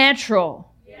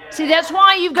supernatural. See, that's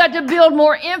why you've got to build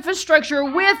more infrastructure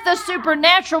with the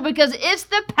supernatural because it's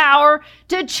the power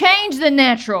to change the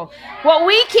natural. What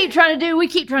we keep trying to do, we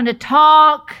keep trying to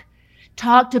talk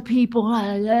to people.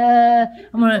 I'm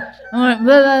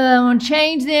gonna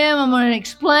change them. I'm gonna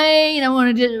explain. I'm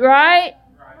gonna do right.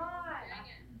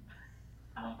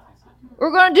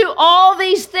 We're gonna do all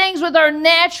these things with our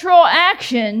natural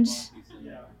actions.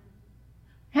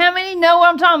 How many know what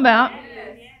I'm talking about?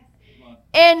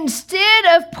 Instead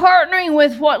of partnering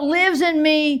with what lives in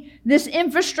me, this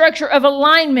infrastructure of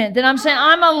alignment, that I'm saying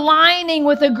I'm aligning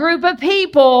with a group of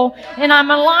people and I'm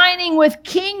aligning with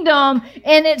kingdom,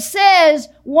 and it says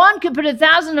one can put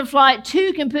 1,000 to flight,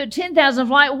 two can put 10,000 to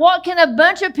flight. What can a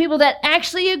bunch of people that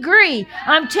actually agree?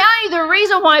 I'm telling you, the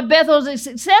reason why Bethel is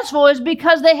successful is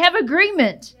because they have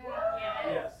agreement.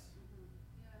 Yes.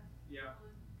 Yeah.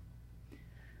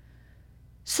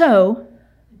 So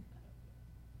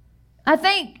I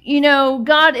think,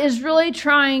 God is really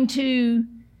trying to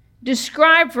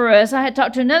describe for us. I had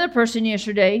talked to another person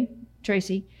yesterday,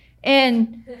 Tracy,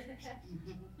 and,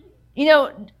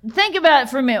 think about it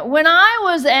for a minute. When I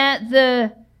was at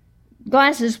the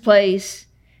glasses place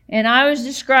and I was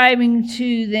describing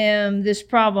to them this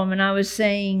problem and I was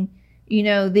saying,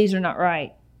 these are not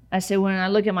right. I said, when I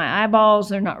look at my eyeballs,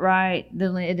 they're not right.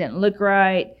 It didn't look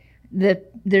right.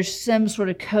 There's some sort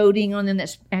of coating on them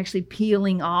that's actually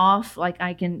peeling off. Like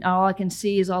all I can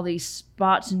see is all these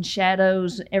spots and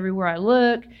shadows everywhere I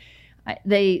look.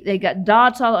 They got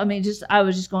dots all. I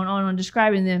was just going on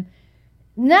describing them.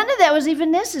 None of that was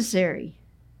even necessary.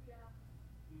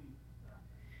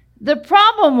 The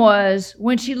problem was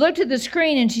when she looked at the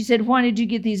screen and she said, "Why did you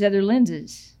get these other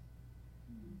lenses?"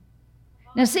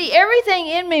 Now, see, everything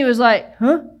in me was like,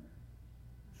 "Huh?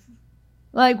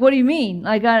 Like, what do you mean?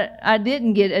 Like, I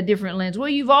didn't get a different lens." Well,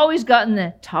 you've always gotten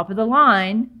the top of the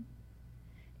line,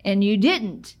 and you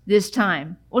didn't this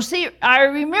time. Well, see, I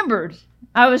remembered.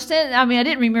 I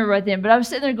didn't remember right then, but I was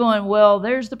sitting there going, well,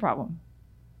 there's the problem.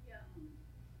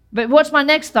 But what's my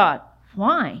next thought?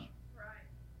 Why?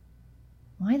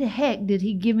 Why the heck did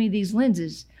he give me these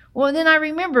lenses? Well, and then I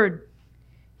remembered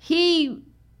he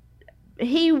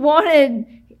wanted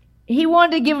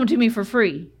to give them to me for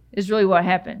free is really what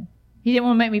happened. He didn't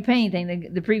want to make me pay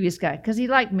anything, the previous guy, because he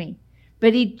liked me.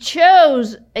 But he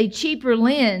chose a cheaper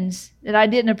lens that I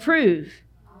didn't approve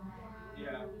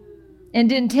and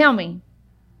didn't tell me.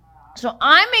 So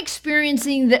I'm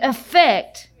experiencing the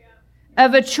effect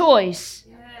of a choice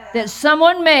that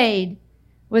someone made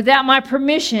without my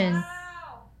permission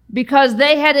because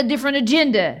they had a different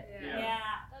agenda. Yeah.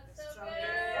 That's so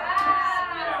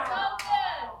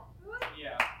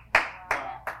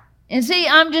good. And see,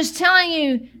 I'm just telling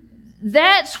you,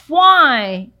 that's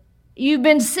why you've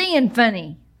been seeing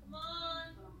funny.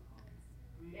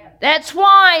 That's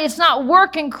why it's not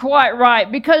working quite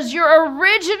right, because your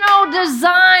original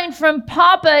design from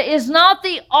Papa is not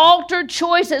the altered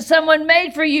choice that someone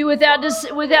made for you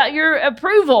without your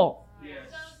approval.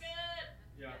 Yes. So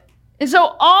good. And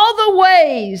so all the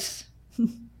ways,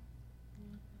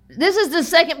 this is the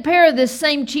second pair of this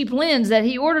same cheap lens that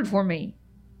he ordered for me.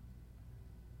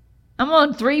 I'm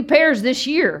on 3 pairs this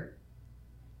year.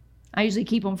 I usually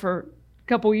keep them for a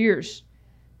couple years.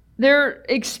 They're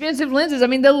expensive lenses. I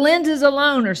mean, the lenses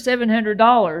alone are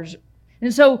 $700.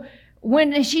 And so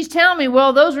when she's telling me,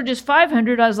 well, those were just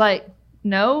 $500, I was like,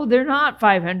 no, they're not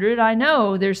 $500. I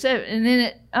know they're $700. And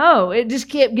then it just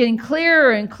kept getting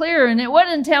clearer and clearer. And it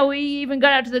wasn't until we even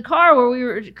got out to the car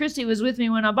where Christy was with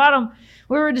me when I bought them.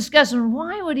 We were discussing,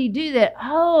 why would he do that?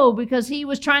 Oh, because he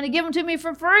was trying to give them to me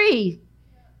for free.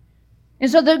 And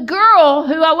so the girl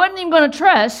who I wasn't even going to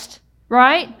trust,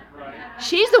 right?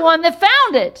 She's the one that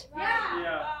found it.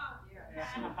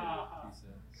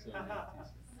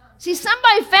 See,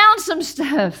 somebody found some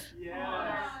stuff.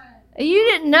 You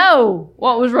didn't know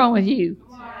what was wrong with you.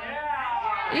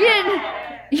 You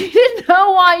didn't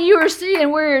know why you were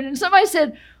seeing weird. And somebody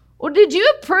said, well, did you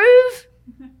approve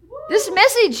this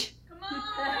message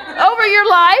over your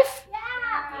life?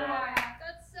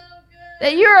 That's so good.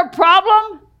 That you're a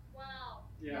problem?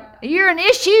 Wow. You're an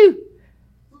issue?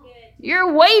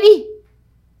 You're weighty?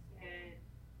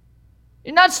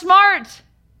 You're not smart?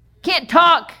 Can't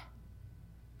talk?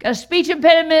 Got a speech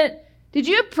impediment? Did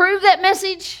you approve that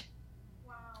message?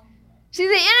 Wow. See,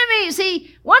 the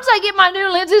enemy, once I get my new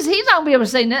lenses, he's not going to be able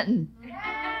to say nothing.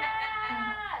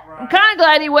 I'm kind of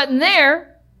glad he wasn't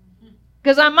there,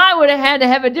 because I might would have had to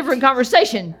have a different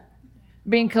conversation,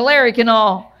 being choleric and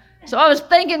all. So I was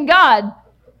thanking God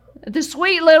that the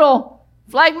sweet little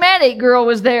phlegmatic girl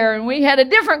was there, and we had a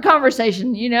different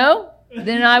conversation,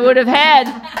 than I would have had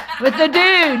with the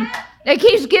dude that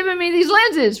keeps giving me these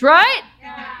lenses, right?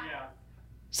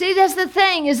 See, that's the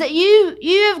thing, is that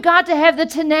you've got to have the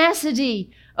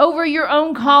tenacity over your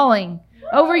own calling,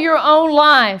 over your own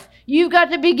life. You've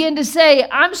got to begin to say,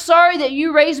 I'm sorry that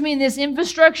you raised me in this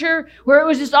infrastructure where it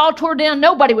was just all torn down.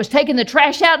 Nobody was taking the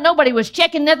trash out. Nobody was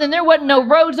checking nothing. There wasn't no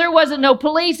roads. There wasn't no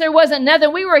police. There wasn't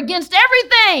nothing. We were against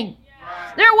everything.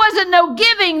 There wasn't no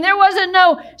giving. There wasn't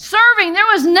no serving. There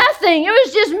was nothing. It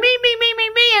was just me.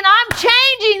 And I'm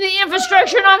changing the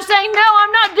infrastructure, and I'm saying, no,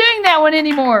 I'm not doing that one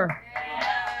anymore.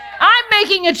 I'm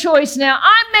making a choice now.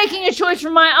 I'm making a choice for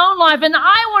my own life, and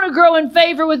I want to grow in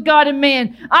favor with God and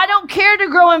man. I don't care to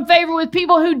grow in favor with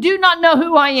people who do not know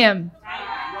who I am.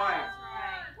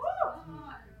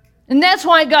 And that's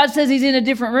why God says he's in a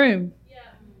different room.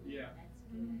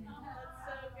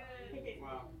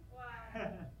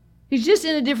 He's just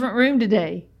in a different room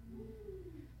today.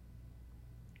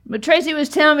 But Tracy was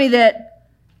telling me that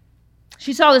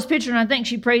she saw this picture, and I think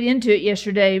she prayed into it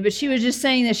yesterday, but she was just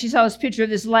saying that she saw this picture of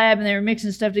this lab, and they were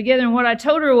mixing stuff together. And what I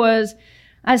told her was,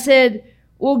 I said,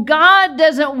 well, God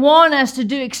doesn't want us to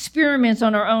do experiments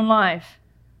on our own life.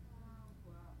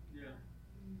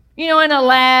 In a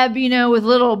lab, with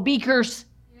little beakers.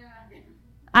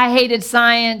 I hated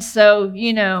science, so,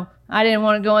 I didn't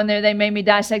want to go in there. They made me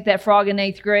dissect that frog in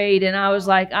 8th grade, and I was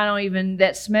like,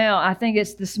 that smell. I think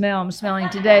it's the smell I'm smelling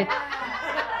today.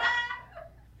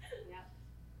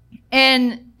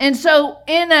 And so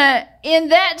in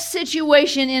that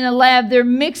situation in a lab, they're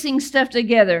mixing stuff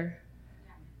together.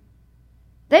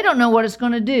 They don't know what it's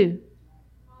going to do.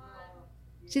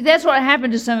 See, that's what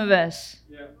happened to some of us.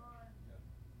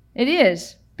 It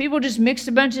is. People just mixed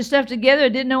a bunch of stuff together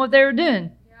and didn't know what they were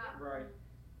doing.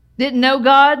 Didn't know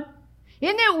God.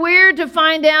 Isn't it weird to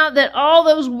find out that all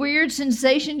those weird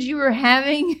sensations you were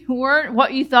having weren't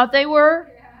what you thought they were?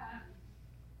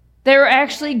 They were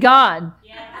actually God.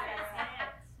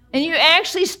 And you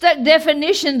actually stuck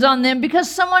definitions on them because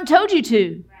someone told you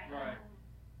to.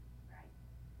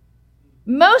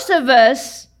 most of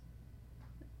us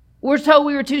were told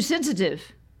we were too sensitive.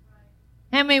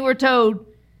 How many were told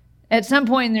at some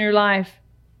point in their life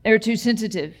they were too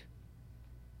sensitive?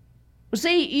 Well,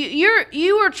 see,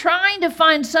 you are trying to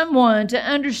find someone to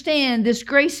understand this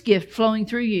grace gift flowing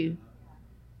through you.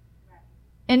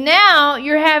 And now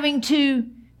you're having to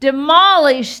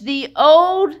demolish the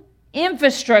old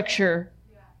infrastructure.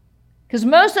 Because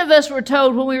most of us were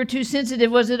told when we were too sensitive,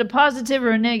 was it a positive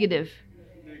or a negative?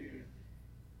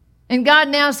 And God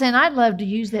now saying, I'd love to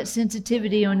use that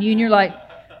sensitivity on you. And you're like,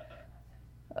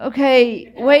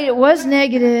 okay, wait, it was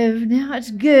negative. Now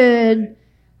it's good.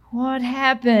 What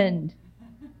happened?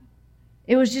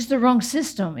 It was just the wrong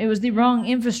system. It was the wrong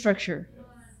infrastructure.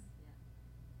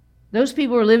 Those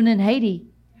people are living in Haiti.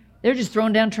 They're just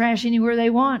throwing down trash anywhere they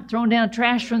want, throwing down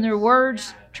trash from their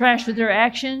words, trash with their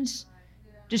actions,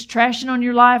 just trashing on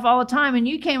your life all the time. And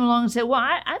you came along and said, well,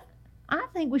 I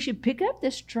think we should pick up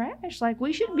this trash. Like,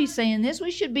 we shouldn't be saying this.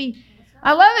 We should be.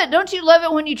 I love it. Don't you love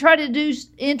it when you try to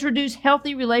introduce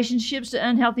healthy relationships to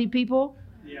unhealthy people?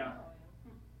 Yeah.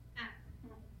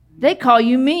 They call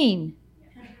you mean.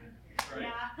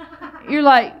 You're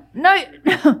like, no,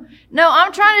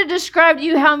 I'm trying to describe to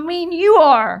you how mean you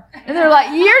are. And they're like,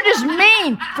 you're just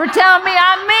mean for telling me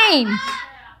I'm mean.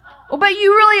 Well, but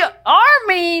you really are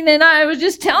mean, and I was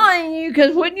just telling you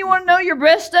because wouldn't you want to know your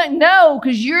breast stunk? No,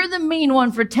 because you're the mean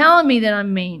one for telling me that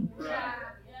I'm mean.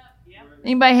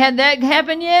 Anybody had that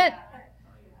happen yet?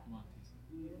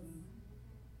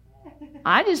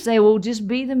 I just say, well, just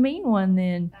be the mean one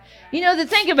then. You know,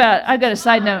 think about it. I got a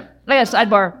side note. I got a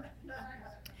sidebar.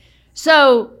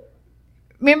 So,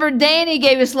 remember, Danny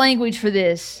gave us language for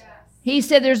this. He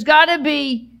said there's got to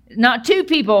be not two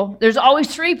people. There's always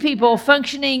three people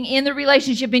functioning in the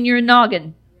relationship in your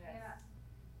noggin.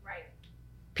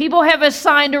 People have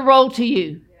assigned a role to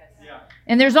you.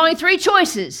 And there's only three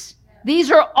choices. These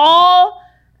are all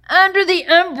under the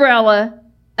umbrella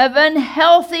of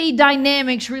unhealthy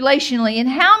dynamics relationally. And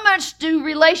how much do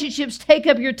relationships take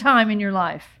up your time in your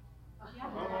life?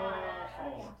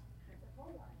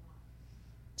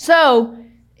 So,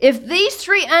 if these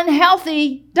three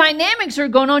unhealthy dynamics are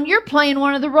going on, you're playing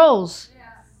one of the roles.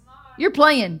 You're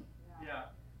playing.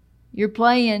 You're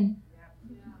playing.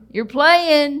 You're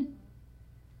playing.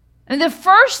 And the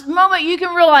first moment you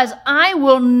can realize, I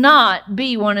will not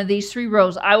be one of these three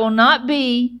roles. I will not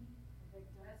be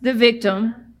the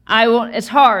victim. It's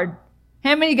hard.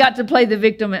 How many got to play the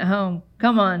victim at home?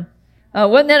 Come on.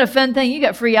 Wasn't that a fun thing? You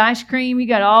got free ice cream. You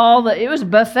got it was a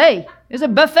buffet. It was a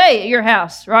buffet at your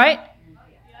house, right?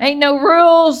 Ain't no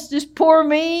rules, just poor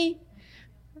me.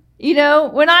 You know,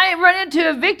 when I run into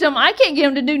a victim, I can't get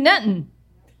them to do nothing.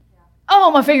 Oh,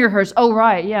 my finger hurts. Oh,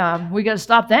 right, yeah, we got to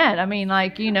stop that. I mean,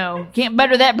 like, you know, can't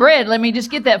butter that bread. Let me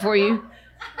just get that for you.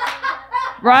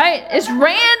 Right? It's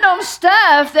random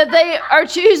stuff that they are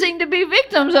choosing to be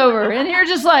victims over. And you're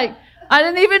just like, I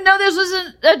didn't even know this was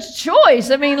a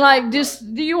choice. I mean, like,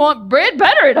 just, do you want bread?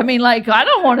 Butter it. I mean, like, I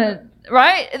don't want to,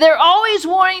 right? They're always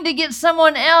wanting to get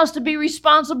someone else to be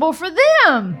responsible for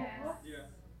them.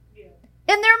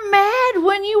 And they're mad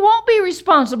when you won't be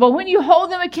responsible, when you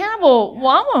hold them accountable. Well,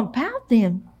 I'm going to pout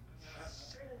then.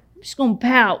 I'm just going to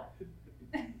pout.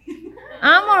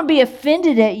 I'm going to be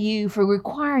offended at you for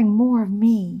requiring more of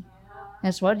me.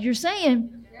 That's what you're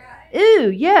saying.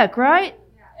 Ooh, yuck, right?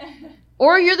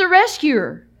 Or you're the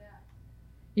rescuer.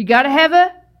 You got to have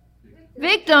a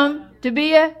victim to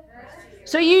be a...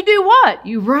 So you do what?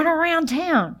 You run around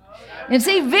town. And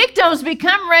see, victims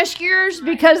become rescuers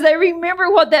because they remember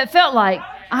what that felt like.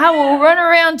 I will run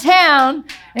around town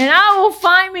and I will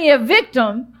find me a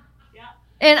victim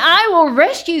and I will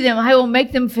rescue them. I will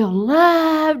make them feel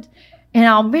loved and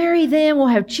I'll marry them. We'll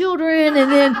have children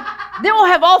and then we'll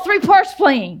have all three parts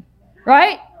playing.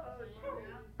 Right?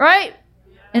 Right?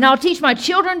 And I'll teach my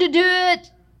children to do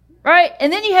it. Right?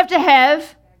 And then you have to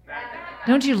have,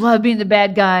 don't you love being the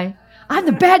bad guy? I'm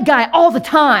the bad guy all the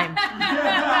time.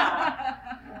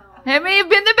 How many have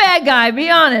been the bad guy?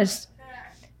 Be honest.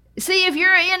 See, if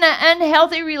you're in an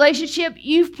unhealthy relationship,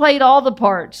 you've played all the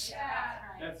parts.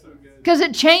 Because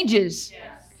it changes.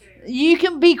 You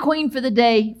can be queen for the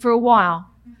day for a while.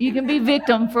 You can be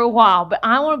victim for a while. But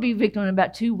I want to be victim in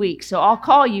about 2 weeks. So I'll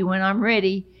call you when I'm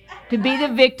ready to be the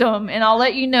victim. And I'll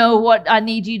let you know what I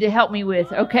need you to help me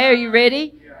with. Okay, are you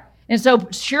ready? And so,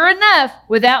 sure enough,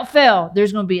 without fail,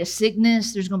 there's going to be a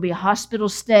sickness. There's going to be a hospital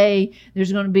stay.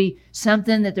 There's going to be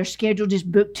something that their schedule just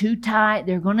booked too tight.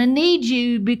 They're going to need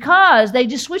you because they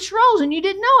just switched roles and you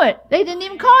didn't know it. They didn't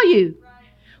even call you.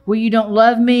 Well, you don't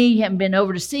love me. You haven't been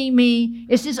over to see me.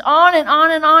 It's just on and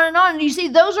on and on and on. And you see,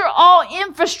 those are all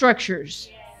infrastructures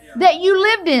that you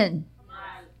lived in.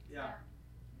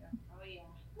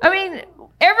 I mean,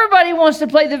 everybody wants to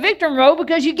play the victim role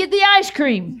because you get the ice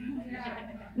cream.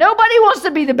 Nobody wants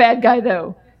to be the bad guy,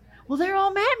 though. Well, they're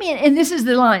all mad at me. And this is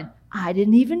the line. I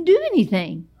didn't even do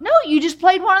anything. No, you just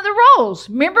played one of the roles.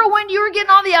 Remember when you were getting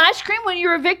all the ice cream when you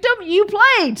were a victim? You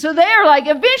played. So they're like,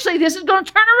 eventually this is going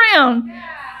to turn around. Yeah.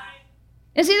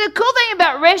 And see, the cool thing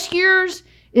about rescuers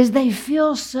is they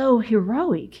feel so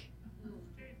heroic.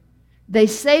 They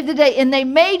saved the day, and they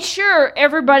made sure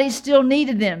everybody still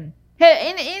needed them.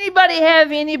 Anybody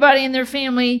have anybody in their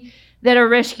family that are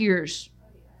rescuers?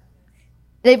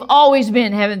 They've always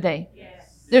been, haven't they?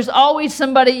 Yes. There's always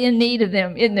somebody in need of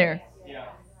them, isn't there? Yeah.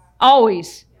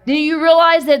 Always. Do you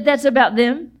realize that that's about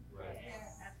them?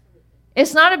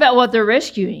 It's not about what they're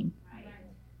rescuing.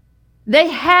 They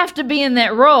have to be in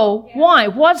that role. Why?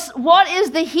 What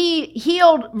is the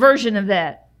healed version of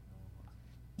that?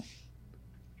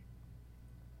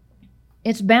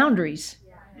 It's boundaries.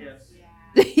 Yes.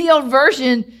 The healed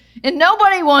version, and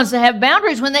nobody wants to have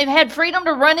boundaries when they've had freedom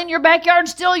to run in your backyard and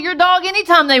steal your dog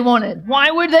anytime they wanted.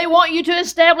 Why would they want you to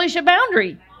establish a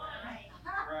boundary?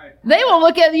 Right. They will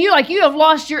look at you like you have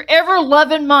lost your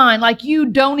ever-loving mind, like you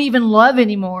don't even love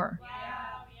anymore.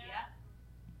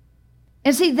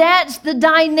 And see, that's the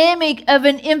dynamic of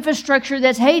an infrastructure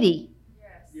that's Haiti.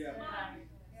 Yes.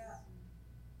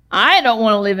 I don't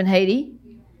want to live in Haiti.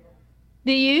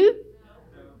 Do you?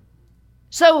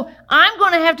 So I'm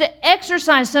going to have to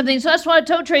exercise something. So that's why I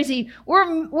told Tracy,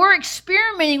 we're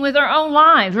experimenting with our own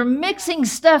lives. We're mixing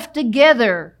stuff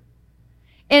together.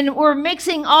 And we're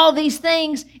mixing all these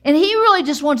things. And he really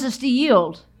just wants us to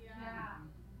yield. Yeah.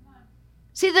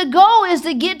 See, the goal is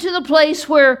to get to the place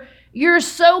where you're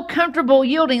so comfortable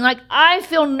yielding. Like, I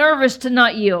feel nervous to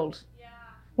not yield. Yeah.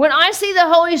 When I see the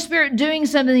Holy Spirit doing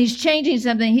something, he's changing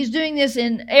something. He's doing this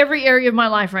in every area of my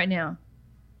life right now.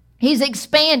 He's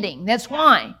expanding. That's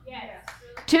why. Yes.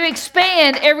 To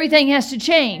expand, everything has to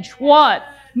change. What?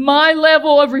 My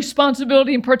level of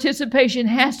responsibility and participation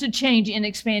has to change in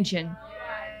expansion.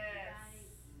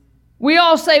 We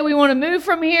all say we want to move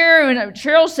from here, and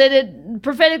Cheryl said it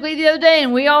prophetically the other day,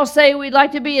 and we all say we'd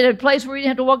like to be at a place where we didn't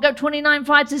have to walk up 29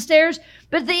 flights of stairs,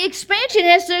 but the expansion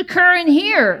has to occur in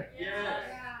here. Yes.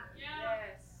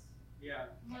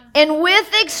 And with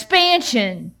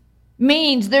expansion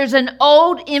means there's an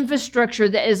old infrastructure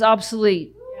that is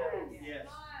obsolete. Yes.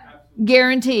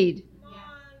 Guaranteed.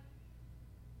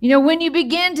 You know, when you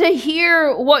begin to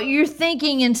hear what you're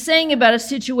thinking and saying about a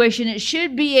situation, it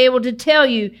should be able to tell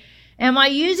you, am I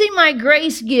using my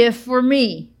grace gift for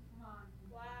me?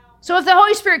 Wow. So if the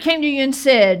Holy Spirit came to you and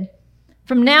said,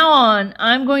 from now on,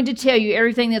 I'm going to tell you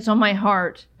everything that's on my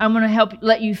heart. I'm going to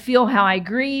let you feel how I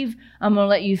grieve. I'm going to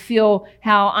let you feel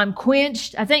how I'm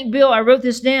quenched. I think, Bill, I wrote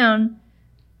this down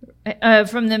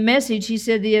from the message he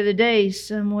said the other day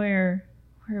somewhere.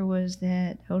 Where was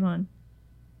that? Hold on.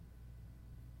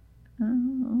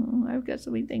 Oh, I've got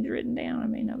so many things written down. I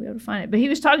may not be able to find it. But he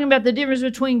was talking about the difference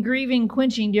between grieving and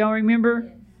quenching. Do y'all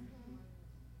remember?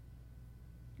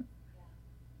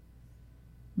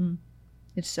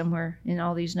 It's somewhere in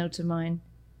all these notes of mine.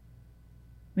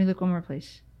 Let me look one more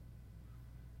place.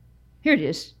 Here it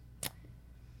is.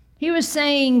 He was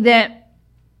saying that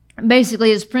basically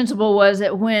his principle was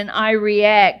that when I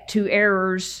react to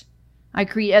errors, I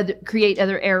create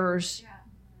other errors.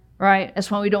 Right? That's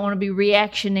why we don't want to be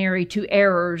reactionary to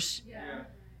errors. Yeah.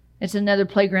 It's another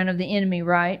playground of the enemy,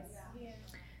 right? Yeah.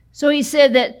 So he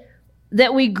said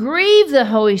that we grieve the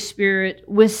Holy Spirit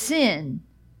with sin.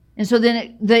 And so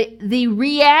then the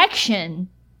reaction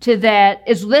to that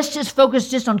is, let's just focus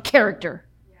just on character.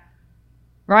 Yeah.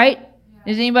 Right? Yeah.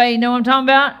 Does anybody know what I'm talking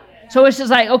about? Yeah. So it's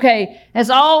just like, okay, that's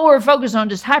all we're focused on,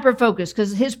 just hyper-focus.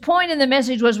 Because his point in the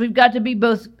message was we've got to be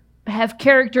both have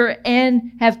character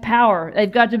and have power.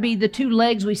 They've got to be the two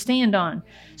legs we stand on.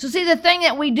 So see, the thing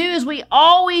that we do is we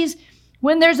always,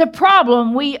 when there's a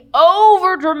problem, we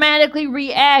over dramatically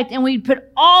react and we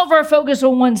put all of our focus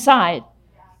on one side.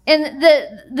 And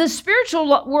the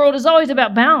spiritual world is always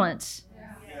about balance.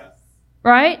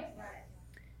 Right?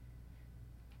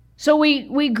 So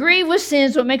we grieve with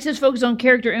sin, so it makes us focus on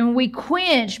character, and we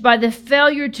quench by the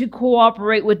failure to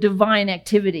cooperate with divine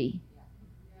activity.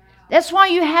 That's why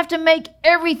you have to make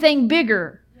everything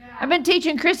bigger. Yeah. I've been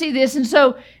teaching Chrissy this, and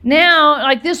so now,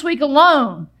 like this week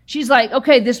alone, she's like,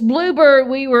 okay, this bluebird,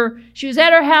 she was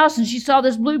at her house, and she saw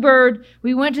this bluebird.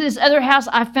 We went to this other house.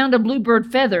 I found a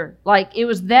bluebird feather. Like, it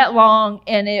was that long,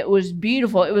 and it was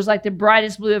beautiful. It was like the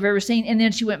brightest blue I've ever seen. And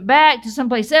then she went back to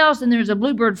someplace else, and there's a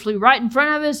bluebird flew right in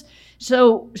front of us.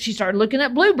 So she started looking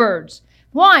at bluebirds.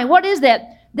 Why? What is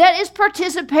that? That is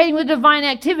participating with divine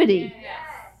activity. Yeah.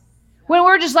 When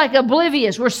we're just like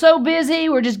oblivious, we're so busy,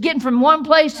 we're just getting from one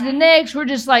place to the next, we're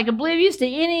just like oblivious to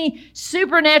any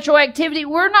supernatural activity.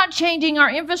 We're not changing our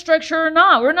infrastructure or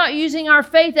not. We're not using our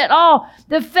faith at all.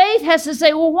 The faith has to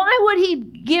say, well, why would he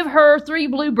give her 3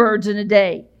 bluebirds in a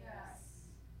day?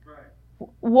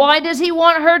 Why does he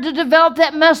want her to develop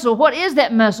that muscle? What is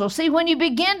that muscle? See, when you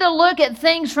begin to look at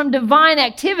things from divine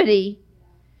activity,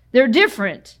 they're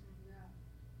different.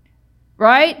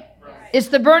 Right? It's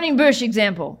the burning bush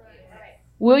example.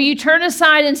 Will you turn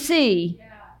aside and see?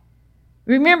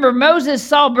 Remember, Moses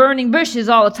saw burning bushes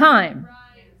all the time.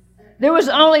 There was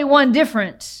only one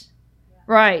difference.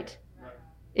 Right.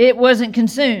 It wasn't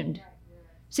consumed.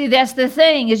 See, that's the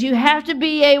thing, is you have to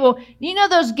be able, you know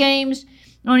those games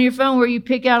on your phone where you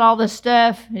pick out all the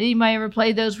stuff? Anybody ever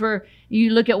played those where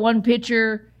you look at one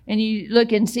picture and you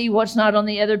look and see what's not on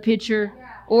the other picture?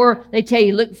 Or they tell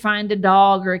you, look, find a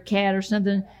dog or a cat or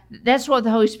something. That's what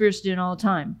the Holy Spirit's doing all the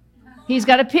time. He's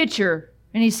got a picture,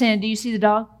 and he's saying, do you see the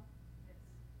dog?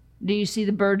 Do you see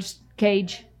the bird's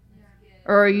cage?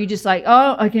 Or are you just like,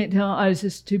 oh, I can't tell. It's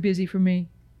just too busy for me.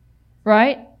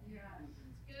 Right?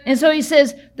 And so he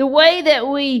says, the way that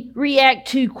we react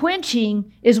to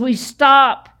quenching is we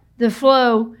stop the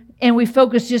flow and we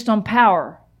focus just on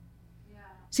power.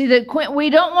 See, we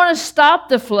don't want to stop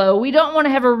the flow. We don't want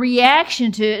to have a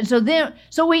reaction to it. And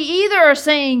so we either are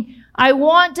saying, I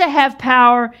want to have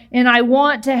power and I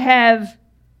want to have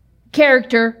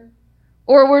character,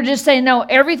 or we're just saying, no,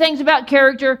 everything's about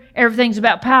character, everything's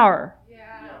about power.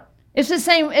 It's the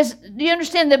same. Do you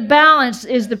understand that balance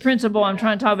is the principle I'm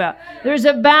trying to talk about? There's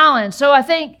a balance. So I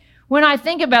think when I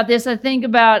think about this, I think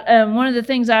about one of the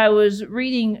things I was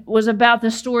reading was about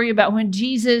the story about when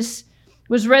Jesus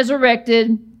was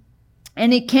resurrected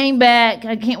and he came back.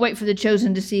 I can't wait for the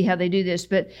chosen to see how they do this,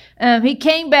 but he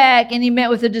came back and he met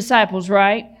with the disciples,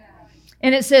 right?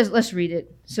 And it says, let's read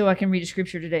it so I can read a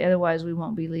scripture today. Otherwise, we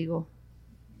won't be legal.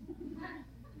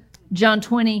 John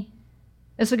 20.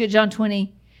 Let's look at John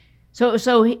 20.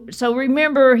 So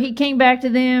remember, he came back to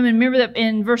them, and remember that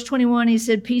in verse 21, he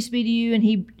said, peace be to you. And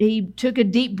he took a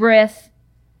deep breath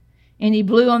and he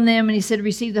blew on them and he said,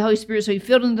 receive the Holy Spirit. So he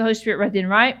filled them with the Holy Spirit right then,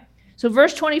 right? So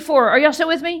verse 24, are y'all still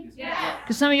with me? Yeah.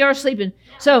 Because some of y'all are sleeping.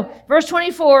 So verse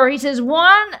 24, he says,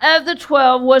 one of the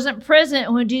 12 wasn't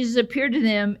present when Jesus appeared to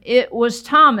them. It was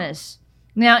Thomas.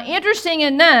 Now, interesting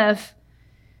enough,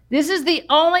 this is the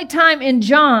only time in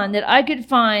John that I could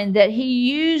find that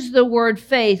he used the word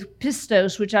faith,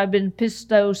 pistos, which I've been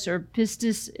pistos or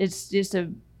pistis. It's just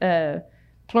a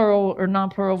plural or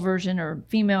non-plural version, or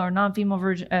female or non-female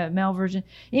version, male version.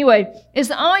 Anyway, it's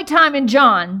the only time in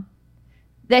John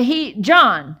that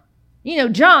John,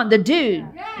 the dude,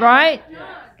 right?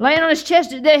 Laying on his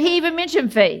chest, that he even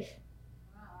mentioned faith.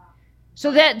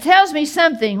 So that tells me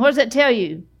something. What does that tell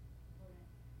you?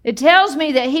 It tells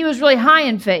me that he was really high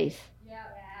in faith.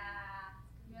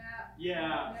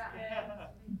 Yeah.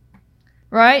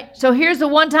 Right? So here's the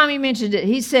one time he mentioned it.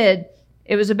 He said,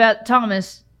 it was about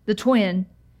Thomas, the twin.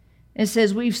 It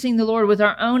says, we've seen the Lord with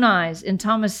our own eyes. And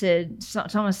Thomas said,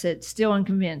 still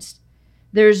unconvinced,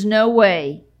 there's no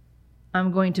way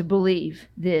I'm going to believe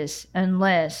this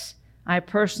unless I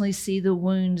personally see the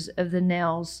wounds of the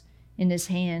nails in his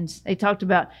hands. They talked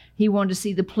about he wanted to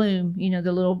see the plume,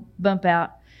 the little bump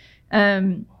out,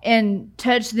 and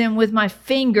touch them with my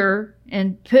finger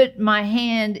and put my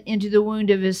hand into the wound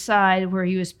of his side where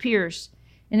he was pierced.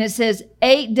 And it says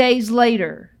 8 days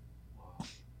later,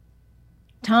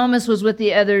 Thomas was with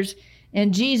the others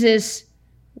and Jesus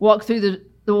walked through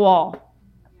the wall.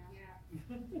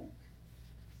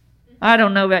 I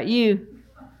don't know about you,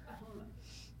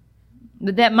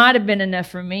 but that might have been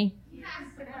enough for me.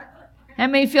 How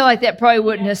many feel like that probably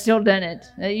wouldn't have still done it?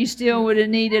 That you still would have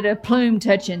needed a plume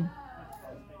touching?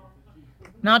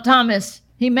 Not Thomas.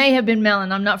 He may have been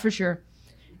Melon. I'm not for sure.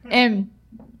 And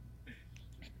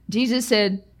Jesus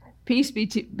said, peace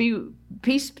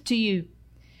to you.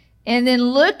 And then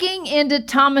looking into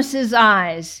Thomas's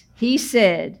eyes, he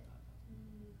said,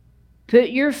 put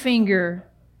your finger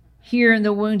here in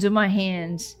the wounds of my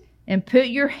hands and put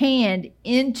your hand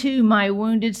into my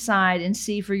wounded side and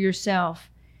see for yourself.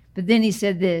 But then he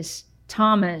said this,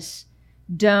 Thomas,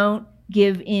 don't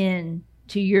give in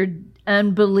to your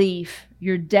unbelief,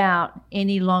 your doubt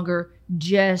any longer.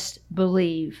 Just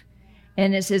believe.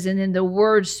 And it says, and then the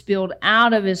words spilled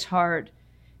out of his heart,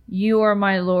 you are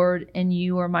my Lord and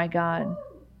you are my God.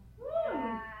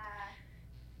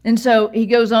 And so he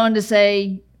goes on to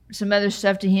say some other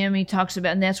stuff to him. He talks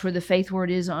about, and that's where the faith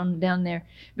word is on down there.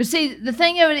 But see, the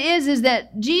thing of it is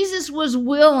that Jesus was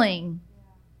willing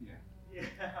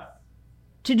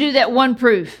to do that one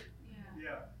proof.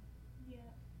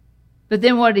 But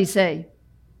then what did he say?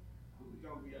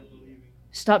 Don't be unbelieving.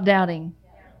 Stop doubting.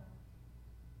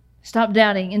 Stop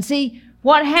doubting. And see,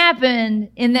 what happened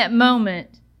in that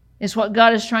moment is what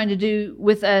God is trying to do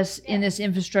with us in this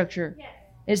infrastructure.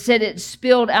 It said it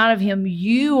spilled out of him.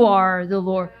 You are the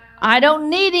Lord. I don't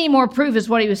need any more proof is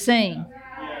what he was saying.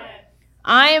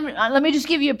 Let me just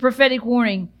give you a prophetic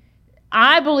warning.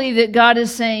 I believe that God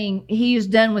is saying he is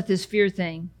done with this fear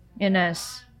thing in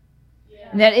us.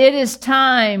 That it is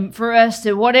time for us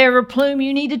to, whatever plume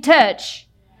you need to touch,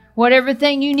 whatever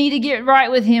thing you need to get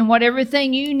right with him, whatever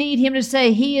thing you need him to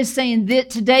say, he is saying that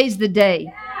today's the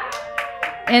day.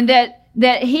 And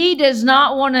that he does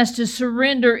not want us to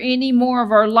surrender any more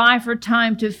of our life or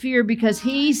time to fear, because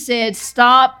he said,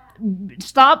 stop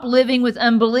living with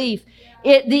unbelief.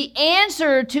 The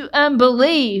answer to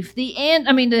unbelief,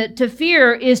 to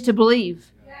fear is to believe.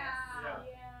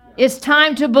 It's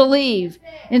time to believe.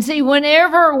 And see,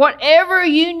 whatever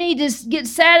you need to get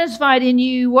satisfied in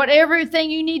you, whatever thing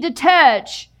you need to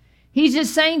touch, he's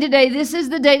just saying today, this is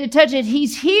the day to touch it.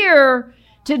 He's here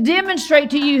to demonstrate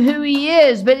to you who he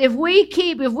is. But if we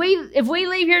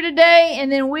leave here today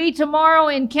and then we tomorrow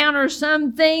encounter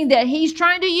something that he's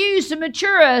trying to use to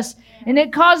mature us, and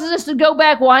it causes us to go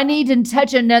back, well, I need to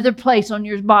touch another place on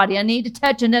your body. I need to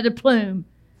touch another plume.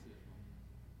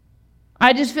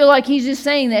 I just feel like he's just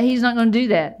saying that he's not going to do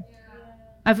that.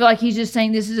 I feel like he's just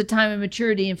saying this is a time of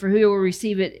maturity, and for who will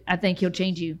receive it, I think he'll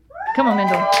change you. Come on,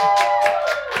 Mendel.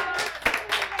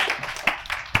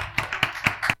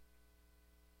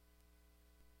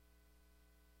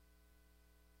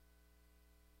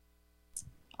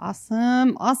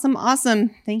 Awesome, awesome, awesome.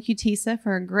 Thank you, Tisa,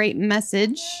 for a great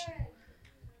message.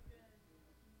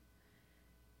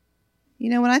 You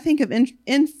know, when I think of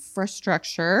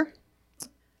infrastructure,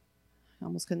 I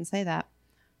almost couldn't say that.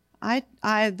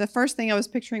 The first thing I was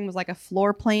picturing was like a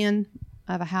floor plan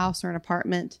of a house or an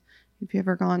apartment. If you've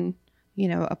ever gone,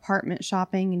 apartment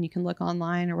shopping, and you can look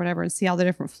online or whatever and see all the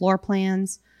different floor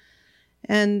plans.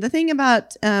 And the thing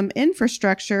about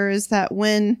infrastructure is that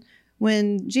when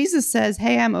Jesus says,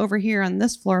 hey, I'm over here on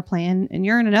this floor plan and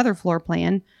you're in another floor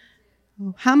plan,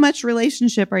 how much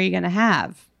relationship are you going to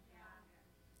have?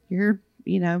 You're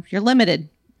limited,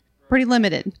 pretty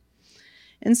limited.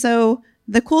 And so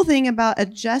the cool thing about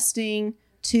adjusting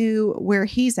to where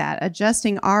he's at,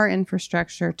 adjusting our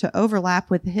infrastructure to overlap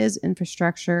with his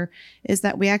infrastructure, is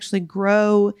that we actually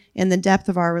grow in the depth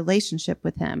of our relationship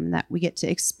with him, and that we get to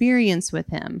experience with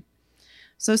him.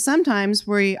 So sometimes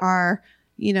we are,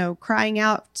 crying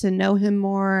out to know him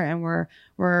more, and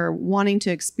we're wanting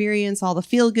to experience all the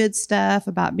feel-good stuff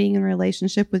about being in a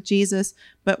relationship with Jesus,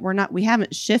 but we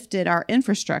haven't shifted our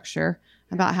infrastructure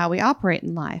about how we operate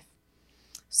in life.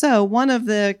 So one of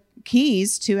the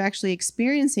keys to actually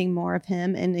experiencing more of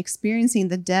him and experiencing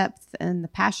the depth and the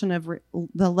passion of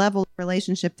the level of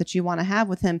relationship that you want to have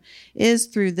with him is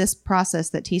through this process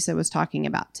that Tisa was talking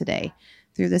about today,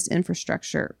 through this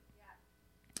infrastructure.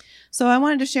 So I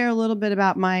wanted to share a little bit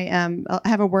about I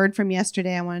have a word from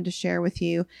yesterday I wanted to share with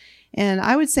you. And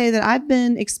I would say that I've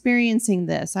been experiencing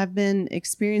this. I've been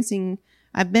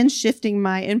shifting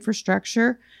my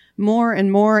infrastructure more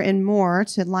and more and more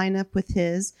to line up with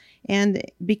his. And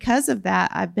because of that,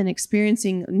 I've been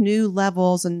experiencing new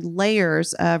levels and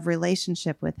layers of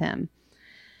relationship with him.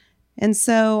 And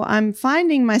so I'm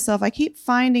finding myself, I keep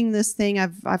finding this thing,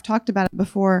 I've talked about it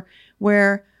before,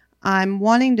 where I'm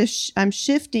I'm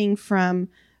shifting from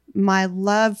my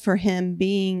love for him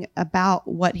being about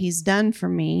what he's done for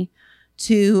me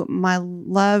to my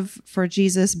love for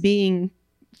Jesus being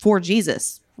for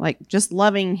Jesus, like just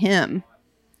loving him.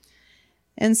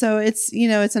 And so it's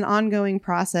an ongoing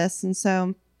process. And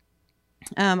so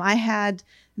I had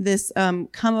this come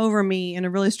over me in a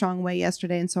really strong way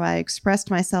yesterday. And so I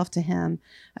expressed myself to him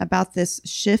about this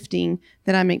shifting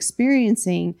that I'm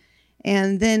experiencing.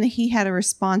 And then he had a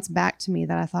response back to me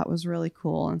that I thought was really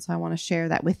cool. And so I want to share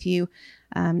that with you,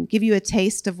 give you a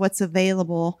taste of what's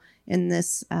available in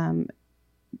this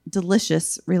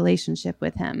delicious relationship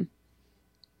with him.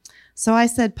 So I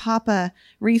said, Papa,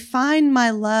 refine my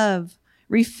love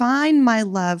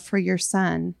for your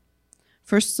son.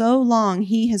 For so long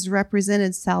he has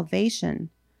represented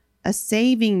salvation, a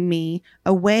saving me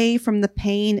away from the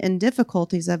pain and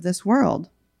difficulties of this world.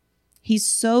 He's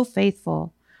so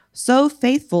faithful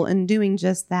in doing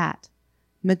just that.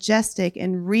 Majestic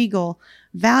and regal,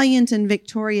 valiant and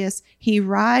victorious, he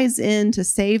rides in to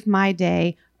save my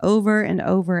day over and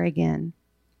over again.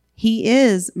 He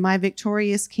is my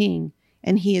victorious king,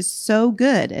 and he is so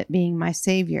good at being my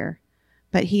savior.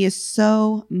 But he is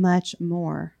so much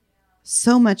more.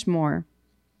 So much more.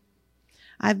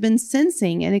 I've been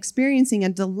sensing and experiencing a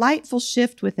delightful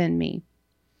shift within me.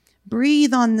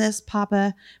 Breathe on this,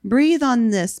 Papa. Breathe on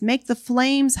this. Make the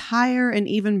flames higher and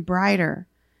even brighter.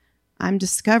 I'm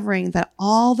discovering that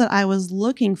all that I was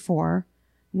looking for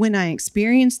when I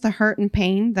experienced the hurt and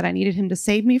pain that I needed him to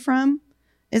save me from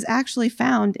is actually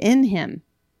found in him.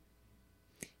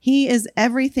 He is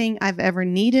everything I've ever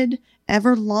needed,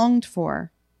 ever longed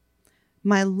for.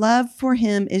 My love for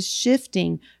him is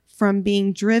shifting from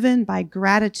being driven by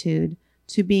gratitude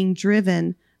to being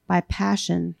driven by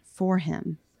passion for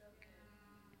him.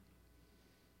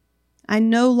 I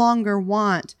no longer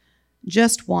want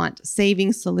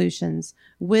saving solutions,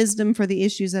 wisdom for the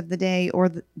issues of the day, or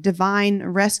the divine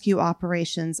rescue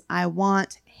operations. I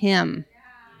want him.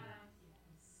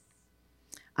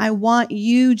 I want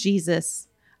you, Jesus.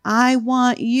 I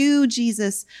want you,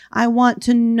 Jesus. I want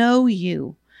to know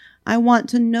you. I want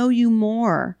to know you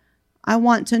more. I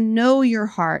want to know your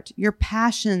heart, your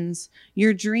passions,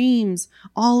 your dreams,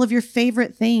 all of your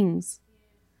favorite things.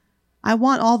 I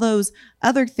want all those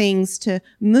other things to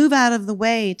move out of the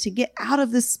way, to get out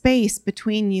of the space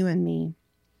between you and me.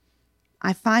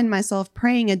 I find myself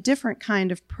praying a different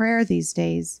kind of prayer these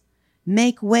days.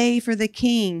 Make way for the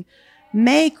King.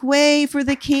 Make way for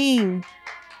the King.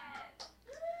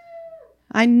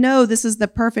 I know this is the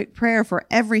perfect prayer for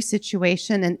every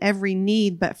situation and every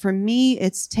need, but for me,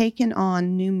 it's taken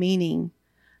on new meaning.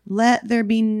 Let there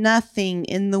be nothing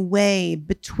in the way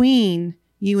between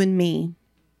you and me.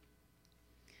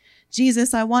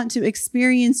 Jesus, I want to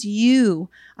experience you.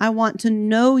 I want to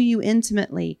know you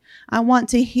intimately. I want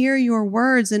to hear your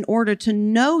words in order to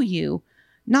know you,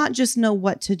 not just know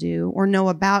what to do or know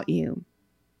about you.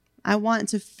 I want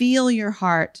to feel your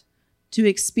heart, to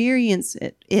experience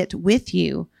it with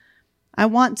you. I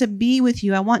want to be with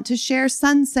you. I want to share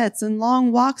sunsets and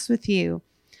long walks with you,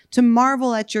 to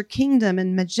marvel at your kingdom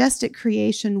and majestic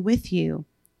creation with you.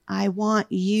 I want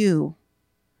you.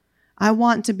 I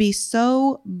want to be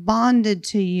so bonded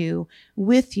to you,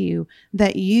 with you,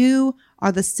 that you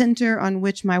are the center on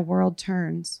which my world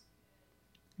turns.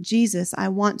 Jesus, I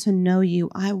want to know you.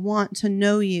 I want to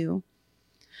know you.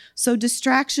 So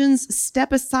distractions,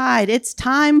 step aside. It's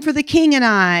time for the King and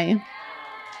I.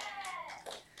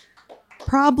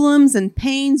 Problems and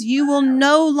pains, you will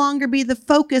no longer be the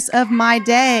focus of my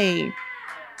day.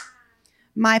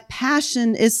 My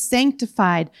passion is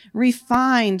sanctified,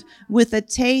 refined with a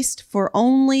taste for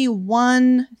only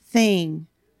one thing.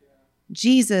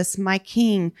 Jesus, my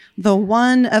King, the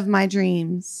one of my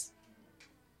dreams.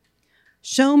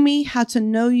 Show me how to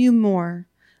know you more.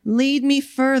 Lead me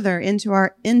further into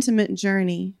our intimate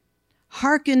journey.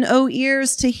 Hearken, O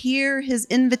ears, to hear his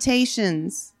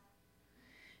invitations.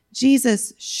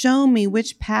 Jesus, show me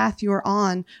which path you're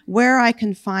on, where I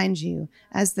can find you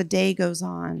as the day goes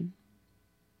on.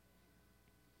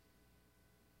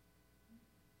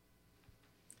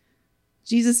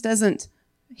 Jesus doesn't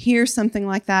hear something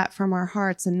like that from our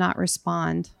hearts and not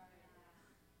respond.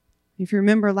 If you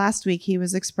remember last week, he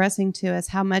was expressing to us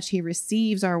how much he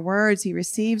receives our words, he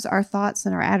receives our thoughts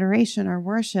and our adoration, our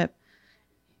worship.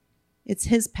 It's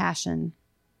his passion.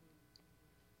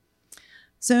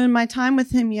 So in my time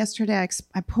with him yesterday,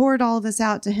 I poured all of this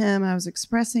out to him. I was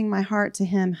expressing my heart to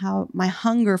him, how my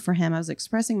hunger for him. I was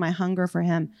expressing my hunger for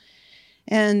him.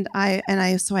 So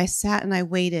I sat and I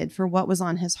waited for what was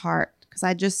on his heart. Because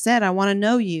I just said, I want to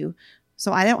know you.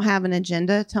 So I don't have an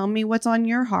agenda. Tell me what's on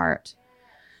your heart.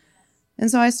 And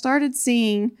so I started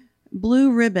seeing blue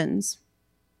ribbons.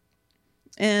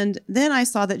 And then I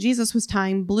saw that Jesus was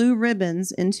tying blue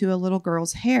ribbons into a little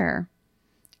girl's hair.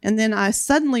 And then I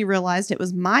suddenly realized it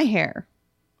was my hair.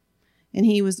 And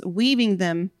he was weaving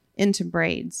them into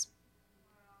braids.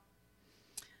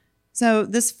 So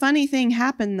this funny thing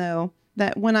happened, though,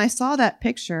 that when I saw that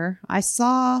picture, I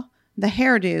saw the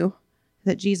hairdo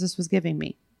that Jesus was giving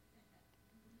me.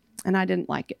 And I didn't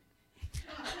like it.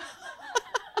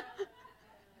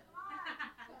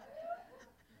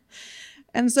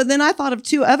 And so then I thought of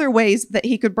two other ways that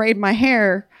he could braid my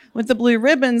hair with the blue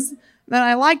ribbons that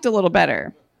I liked a little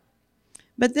better.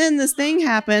 But then this thing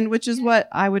happened, which is what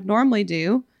I would normally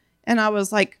do. And I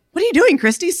was like, what are you doing,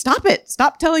 Christy? Stop it.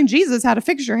 Stop telling Jesus how to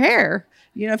fix your hair.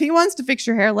 You know, if he wants to fix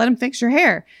your hair, let him fix your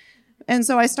hair. And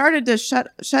so I started to shut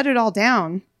it all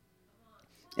down.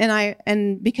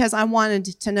 And because I wanted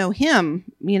to know him,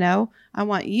 you know, I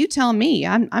want you tell me.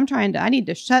 I need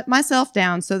to shut myself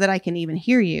down so that I can even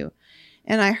hear you.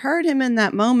 And I heard him in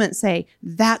that moment say,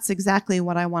 that's exactly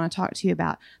what I want to talk to you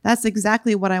about. That's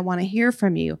exactly what I want to hear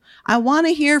from you. I want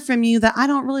to hear from you that I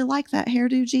don't really like that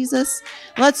hairdo, Jesus.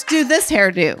 Let's do this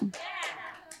hairdo.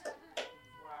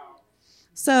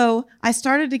 So I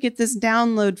started to get this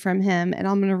download from him, and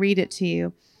I'm going to read it to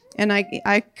you. And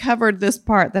I covered this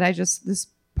part this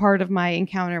part of my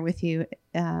encounter with you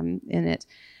in it.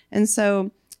 And so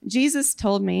Jesus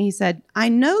told me, he said, I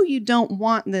know you don't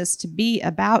want this to be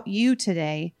about you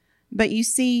today, but you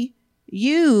see,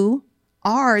 you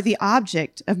are the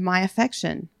object of my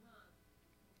affection.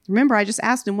 Remember, I just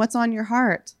asked him, what's on your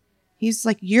heart? He's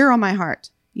like, you're on my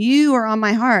heart. You are on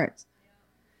my heart.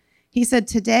 He said,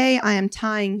 today I am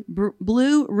tying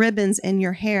blue ribbons in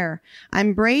your hair.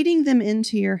 I'm braiding them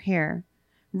into your hair.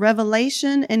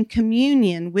 Revelation and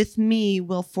communion with me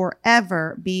will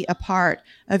forever be a part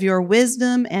of your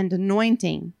wisdom and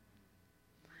anointing.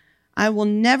 I will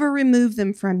never remove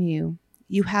them from you.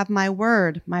 You have my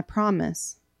word, my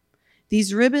promise.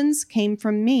 These ribbons came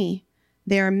from me.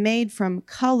 They are made from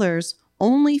colors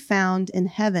only found in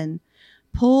heaven,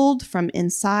 pulled from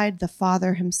inside the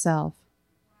Father himself.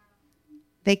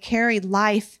 They carry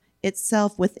life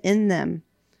itself within them,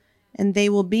 and they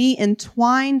will be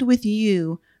entwined with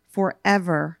you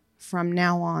forever from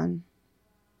now on.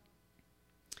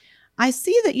 I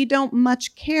see that you don't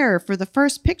much care for the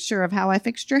first picture of how I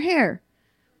fixed your hair.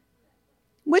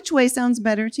 Which way sounds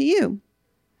better to you?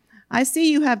 I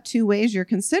see you have 2 ways you're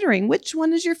considering. Which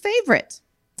one is your favorite?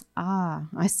 Ah,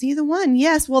 I see the one.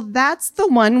 Yes, well, that's the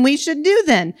one we should do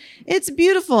then. It's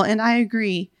beautiful, and I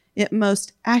agree. It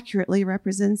most accurately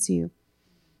represents you.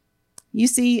 You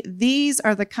see, these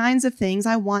are the kinds of things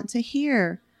I want to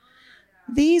hear.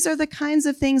 These are the kinds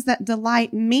of things that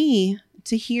delight me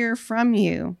to hear from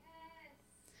you.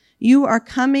 You are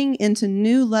coming into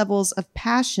new levels of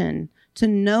passion to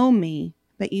know me,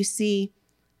 but you see,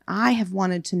 I have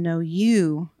wanted to know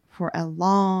you for a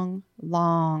long,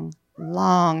 long,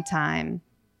 long time.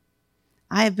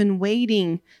 I have been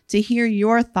waiting to hear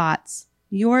your thoughts,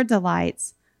 your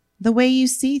delights, the way you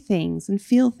see things and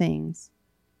feel things.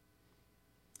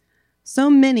 So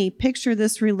many picture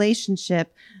this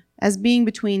relationship as being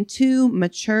between 2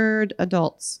 matured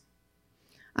adults.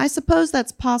 I suppose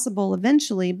that's possible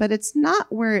eventually, but it's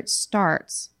not where it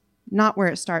starts. Not where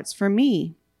it starts for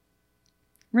me.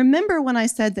 Remember when I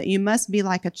said that you must be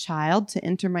like a child to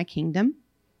enter my kingdom?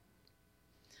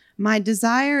 My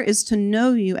desire is to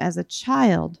know you as a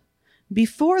child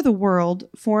before the world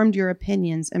formed your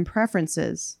opinions and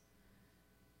preferences.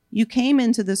 You came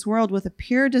into this world with a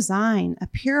pure design, a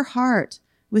pure heart,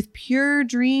 with pure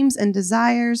dreams and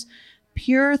desires,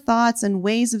 pure thoughts and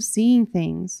ways of seeing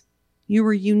things. You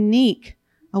were unique,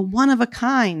 a one of a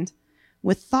kind,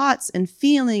 with thoughts and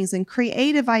feelings and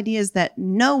creative ideas that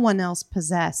no one else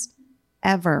possessed,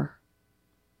 ever.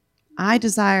 I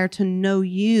desire to know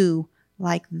you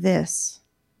like this.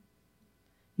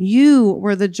 You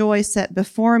were the joy set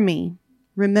before me.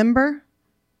 Remember?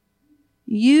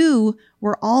 You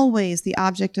were always the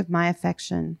object of my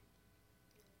affection.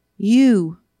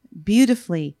 You,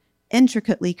 beautifully,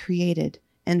 intricately created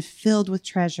and filled with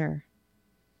treasure.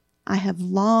 I have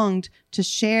longed to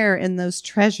share in those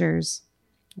treasures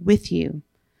with you,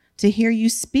 to hear you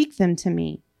speak them to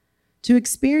me, to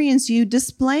experience you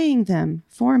displaying them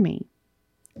for me,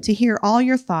 to hear all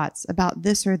your thoughts about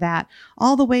this or that,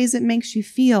 all the ways it makes you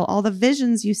feel, all the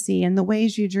visions you see and the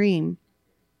ways you dream.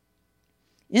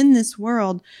 In this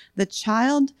world, the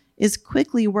child is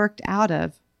quickly worked out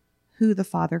of who the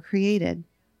Father created.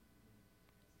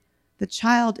 The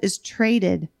child is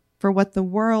traded for what the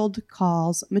world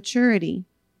calls maturity.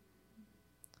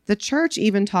 The church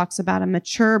even talks about a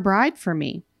mature bride for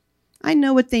me. I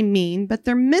know what they mean, but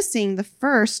they're missing the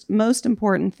first most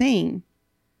important thing.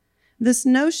 This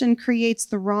notion creates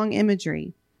the wrong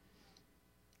imagery.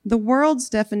 The world's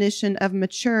definition of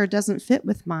mature doesn't fit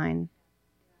with mine.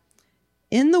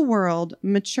 In the world,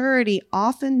 maturity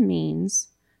often means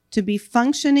to be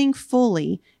functioning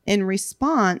fully in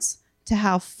response to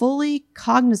how fully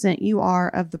cognizant you are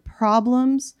of the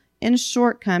problems and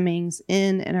shortcomings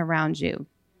in and around you.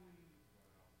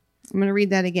 I'm going to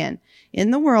read that again.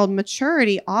 In the world,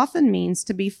 maturity often means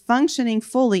to be functioning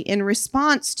fully in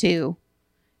response to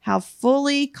how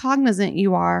fully cognizant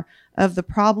you are of the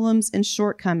problems and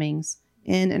shortcomings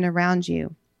in and around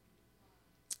you.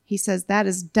 He says that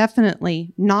is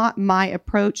definitely not my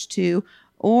approach to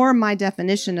or my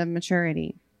definition of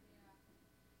maturity.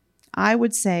 I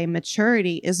would say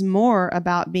maturity is more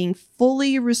about being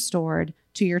fully restored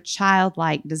to your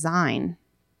childlike design.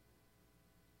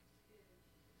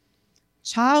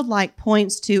 Childlike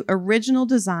points to original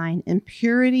design and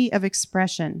purity of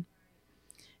expression.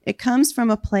 It comes from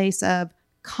a place of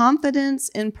confidence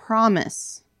and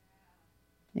promise.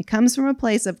 It comes from a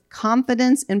place of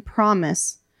confidence and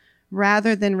promise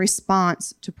rather than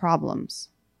response to problems.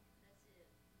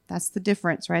 That's the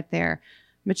difference right there.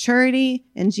 Maturity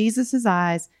in Jesus'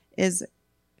 eyes is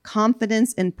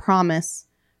confidence in promise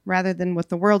rather than what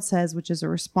the world says, which is a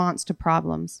response to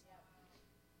problems.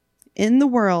 In the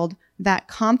world, that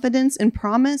confidence in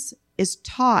promise is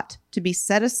taught to be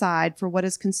set aside for what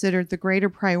is considered the greater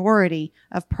priority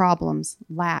of problems,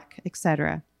 lack,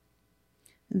 etc.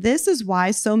 This is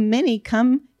why so many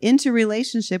come into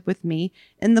relationship with me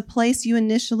in the place you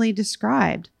initially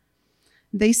described.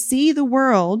 They see the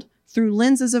world through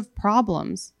lenses of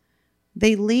problems.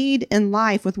 They lead in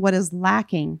life with what is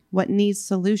lacking, what needs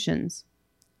solutions.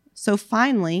 So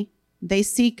finally, they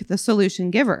seek the solution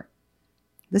giver,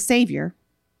 the Savior,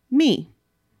 me.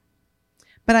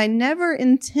 But I never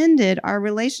intended our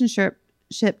relationship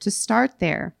to start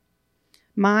there.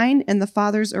 Mine and the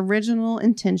Father's original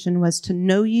intention was to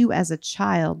know you as a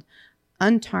child,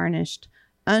 untarnished,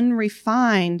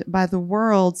 unrefined by the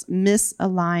world's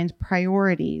misaligned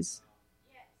priorities.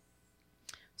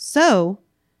 So,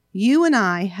 you and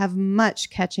I have much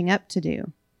catching up to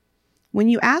do. When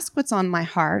you ask what's on my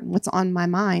heart, what's on my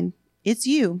mind, it's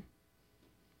you.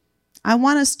 I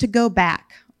want us to go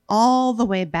back, all the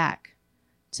way back,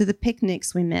 to the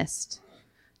picnics we missed,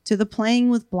 to the playing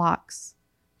with blocks,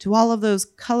 to all of those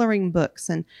coloring books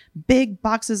and big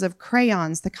boxes of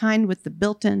crayons, the kind with the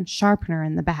built-in sharpener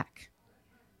in the back.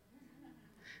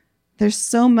 There's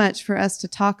so much for us to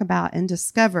talk about and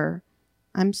discover.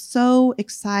 I'm so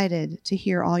excited to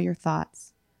hear all your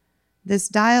thoughts. This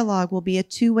dialogue will be a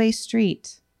two-way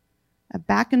street, a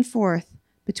back and forth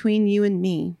between you and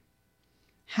me.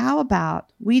 How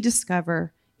about we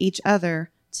discover each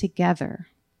other together?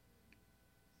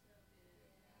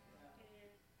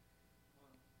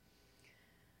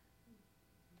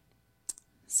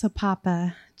 So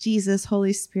Papa, Jesus,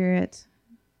 Holy Spirit,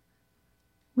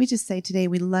 we just say today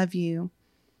we love you.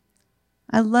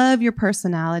 I love your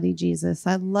personality, Jesus.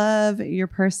 I love your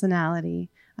personality.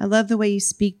 I love the way you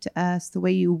speak to us, the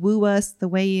way you woo us, the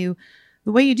way you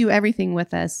do everything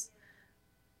with us.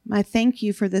 I thank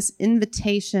you for this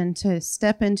invitation to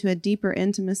step into a deeper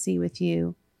intimacy with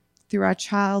you through our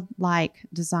childlike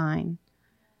design.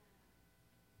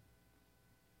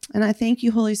 And I thank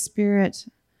you, Holy Spirit,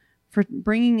 for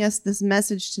bringing us this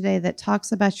message today that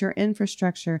talks about your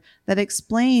infrastructure, that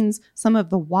explains some of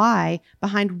the why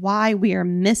behind why we are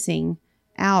missing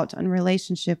out on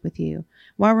relationship with you,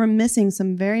 why we're missing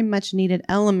some very much needed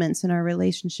elements in our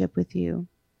relationship with you.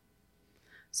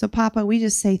 So, Papa, we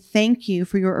just say thank you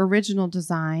for your original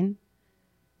design.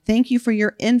 Thank you for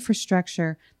your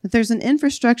infrastructure, that there's an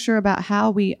infrastructure about how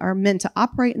we are meant to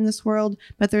operate in this world,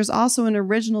 but there's also an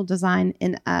original design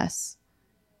in us,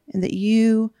 and that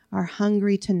you are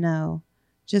hungry to know,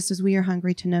 just as we are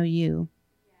hungry to know you.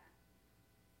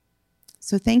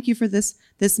 So thank you for this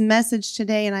message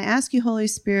today, and I ask you, Holy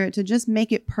Spirit, to just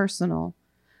make it personal,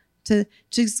 to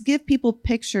just give people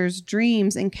pictures,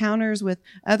 dreams, encounters with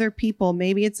other people.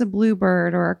 Maybe it's a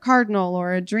bluebird or a cardinal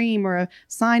or a dream or a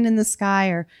sign in the sky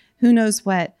or who knows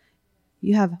what.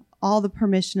 You have all the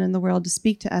permission in the world to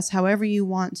speak to us however you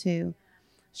want to.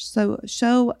 So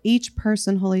show each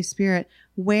person, Holy Spirit,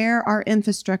 where our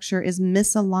infrastructure is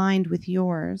misaligned with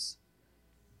yours.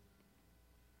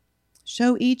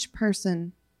 Show each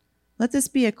person. Let this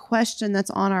be a question that's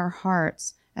on our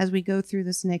hearts as we go through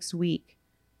this next week.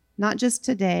 Not just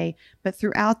today, but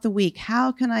throughout the week.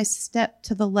 How can I step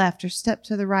to the left or step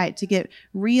to the right to get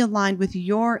realigned with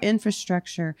your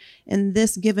infrastructure in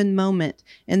this given moment,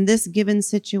 in this given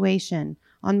situation,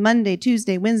 on Monday,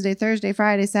 Tuesday, Wednesday, Thursday,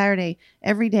 Friday, Saturday,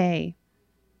 every day?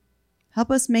 Help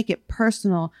us make it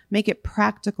personal, make it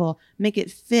practical, make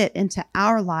it fit into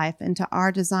our life, into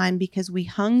our design, because we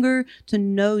hunger to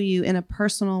know you in a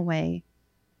personal way.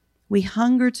 We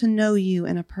hunger to know you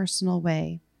in a personal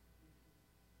way.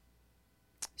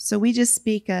 So we just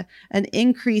speak an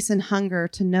increase in hunger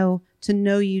to know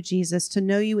you, Jesus, to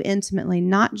know you intimately,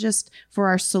 not just for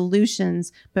our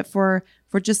solutions, but for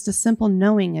just a simple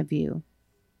knowing of you.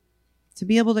 To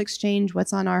be able to exchange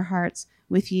what's on our hearts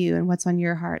with you and what's on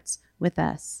your hearts with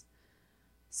us.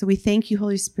 So we thank you,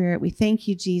 Holy Spirit. We thank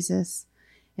you, Jesus.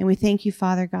 And we thank you,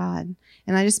 Father God.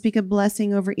 And I just speak a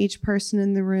blessing over each person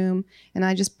in the room. And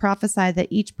I just prophesy that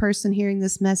each person hearing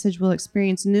this message will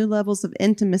experience new levels of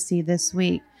intimacy this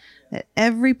week. That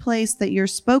every place that you're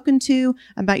spoken to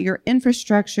about your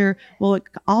infrastructure will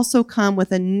also come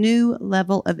with a new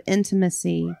level of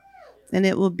intimacy. And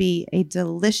it will be a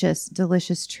delicious,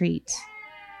 delicious treat.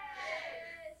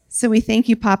 So we thank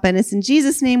you, Papa. And it's in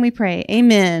Jesus' name we pray.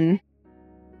 Amen.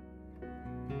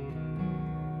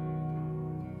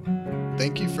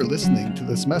 Thank you for listening to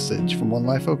this message from One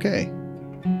Life OK.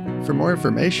 For more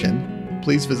information,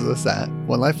 please visit us at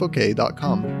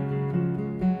onelifeok.com.